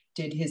 Gobler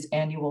did his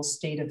annual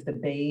State of the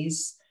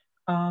Bays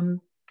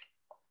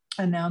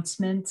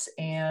announcements,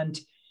 and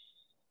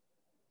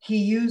he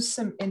used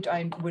some, and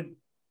I would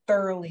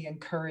thoroughly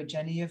encourage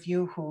any of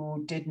you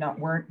who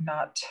weren't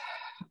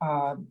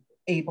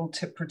able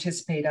to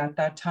participate at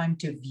that time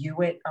to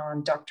view it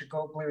on Dr.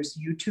 Gobler's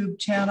YouTube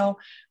channel.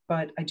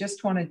 But I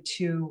just wanted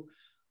to,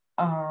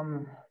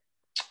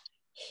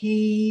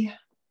 he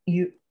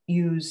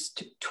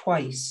used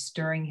twice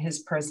during his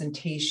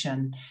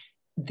presentation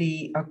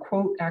a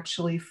quote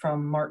actually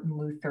from Martin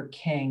Luther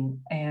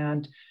King.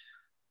 And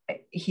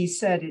he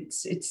said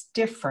it's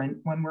different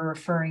when we're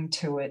referring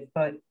to it,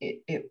 but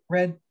it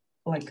read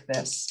like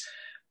this: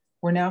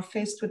 "We're now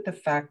faced with the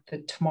fact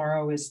that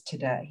tomorrow is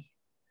today.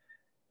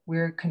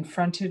 We're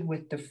confronted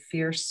with the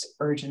fierce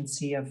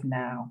urgency of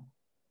now.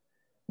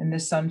 In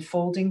this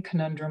unfolding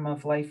conundrum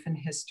of life and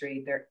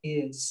history, there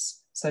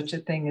is such a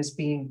thing as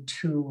being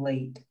too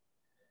late.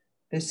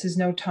 This is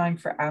no time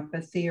for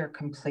apathy or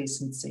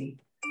complacency.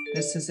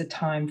 This is a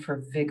time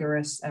for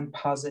vigorous and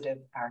positive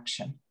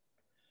action."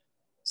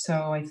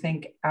 So I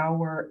think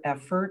our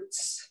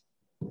efforts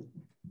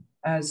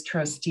as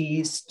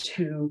trustees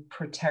to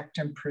protect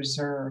and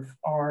preserve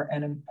are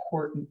an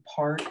important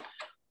part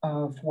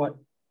of what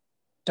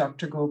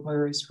Dr.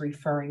 Gobler is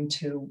referring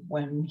to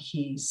when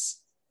he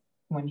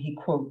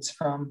quotes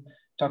from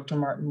Dr.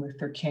 Martin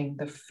Luther King,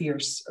 the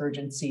fierce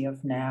urgency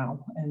of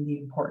now and the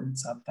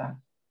importance of that.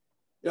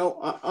 You know,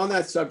 on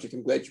that subject,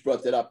 I'm glad you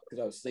brought that up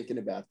because I was thinking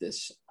about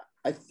this.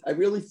 I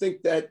really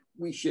think that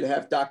we should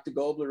have Dr.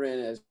 Gobler in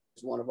as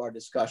one of our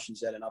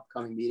discussions at an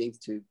upcoming meeting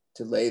to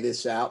lay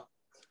this out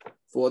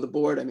for the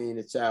board. I mean,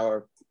 it's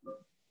our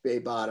Bay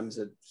Bottoms.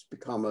 It's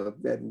become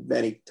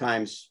many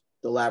times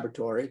the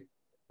laboratory.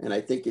 And I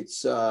think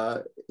it's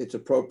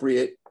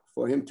appropriate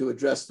for him to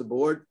address the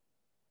board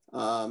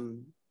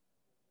and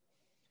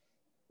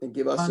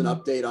give us an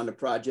update on the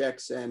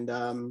projects and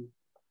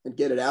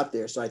get it out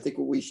there. So I think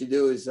what we should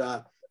do is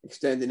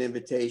extend an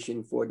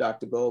invitation for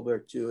Dr.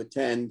 Gobler to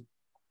attend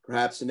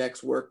perhaps the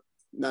next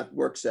not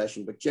work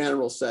session, but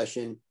general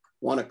session,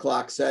 1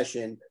 o'clock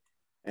session,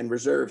 and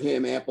reserve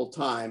him ample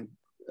time,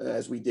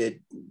 as we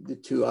did the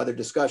 2 other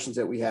discussions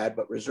that we had,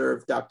 but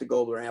reserve Dr.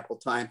 Gobler ample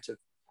time to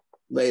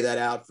lay that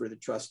out for the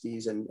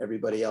trustees and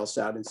everybody else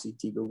out in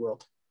CTV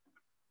world.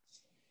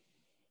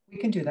 We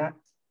can do that.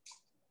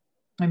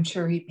 I'm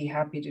sure he'd be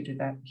happy to do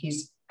that.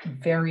 He's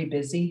very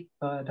busy,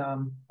 but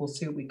we'll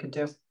see what we could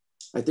do.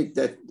 I think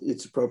that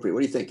it's appropriate.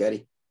 What do you think,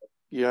 Eddie?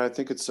 Yeah, I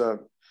think it's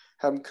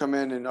have him come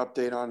in and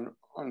update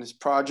on his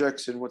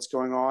projects and what's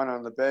going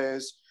on the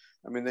bays.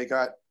 I mean, they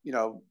got, you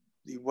know,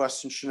 the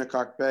Western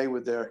Shinnecock Bay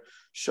with their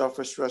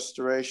shellfish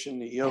restoration,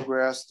 the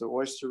eelgrass, the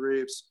oyster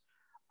reefs.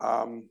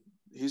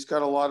 He's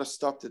got a lot of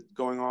stuff that's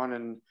going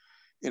on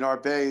in our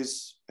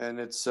bays, and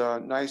it's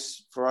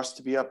nice for us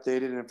to be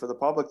updated and for the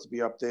public to be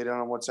updated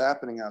on what's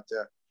happening out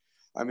there.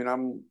 I mean,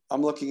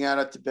 I'm looking out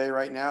at the bay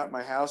right now at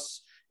my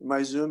house in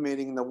my Zoom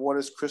meeting. The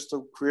water's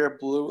crystal clear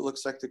blue. It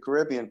looks like the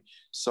Caribbean.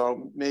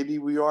 So maybe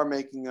we are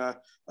making a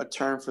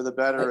turn for the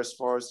better as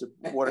far as the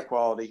water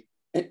quality.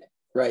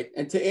 Right.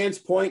 And to Ann's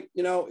point,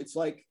 you know, it's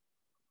like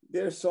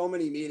there's so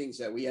many meetings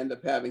that we end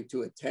up having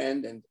to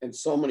attend and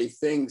so many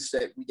things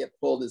that we get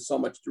pulled in so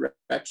much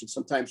direction.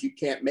 Sometimes you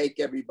can't make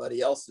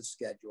everybody else's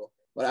schedule,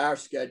 but our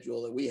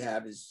schedule that we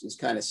have is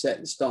kind of set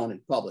in stone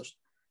and published.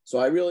 So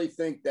I really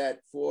think that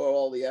for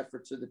all the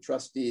efforts of the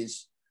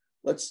trustees,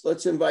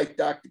 let's invite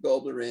Dr.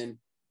 Gobler in.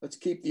 Let's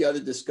keep the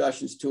other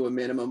discussions to a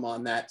minimum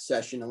on that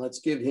session, and let's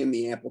give him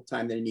the ample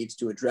time that he needs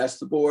to address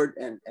the board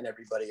and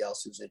everybody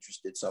else who's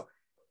interested. So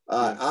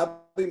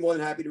I'll be more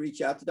than happy to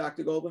reach out to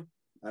Dr. Gobler.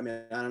 I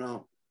mean, I don't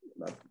know,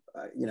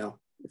 you know,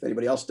 if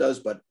anybody else does,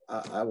 but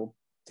I will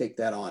take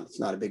that on. It's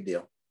not a big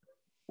deal.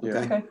 Okay. Yeah.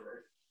 Okay.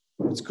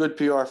 It's good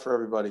PR for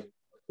everybody.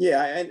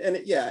 Yeah, and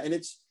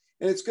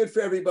it's good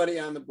for everybody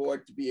on the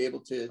board to be able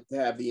to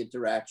have the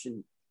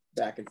interaction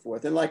back and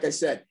forth. And like I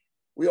said,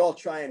 we all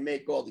try and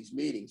make all these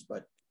meetings,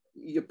 but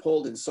you're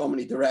pulled in so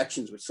many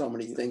directions with so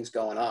many things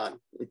going on.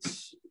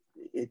 It's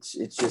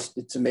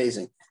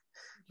amazing.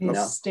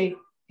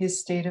 His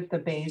state of the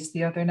bays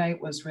the other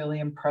night was really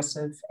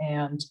impressive,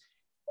 and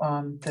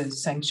the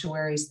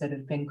sanctuaries that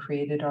have been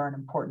created are an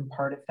important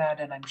part of that.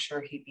 And I'm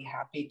sure he'd be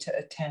happy to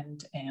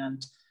attend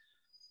and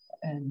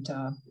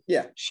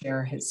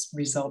share his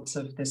results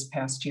of this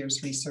past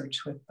year's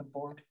research with the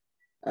board.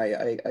 I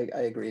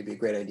agree. It'd be a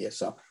great idea.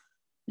 So,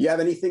 you have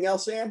anything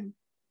else, Ann?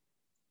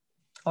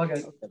 All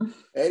good. Okay.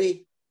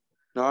 Eddie?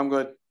 No, I'm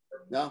good.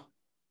 No.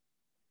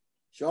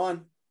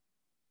 Sean?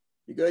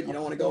 You good? You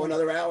don't want to go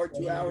another hour,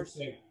 2 hours?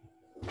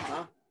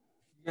 Huh?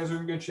 You guys are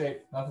in good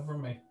shape. Nothing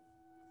from me.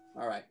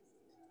 All right.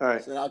 All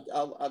right. So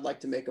I'd like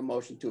to make a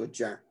motion to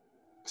adjourn.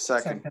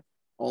 Second.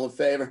 All in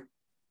favor?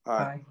 All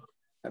right.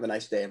 Have a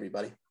nice day,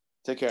 everybody.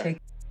 Take care.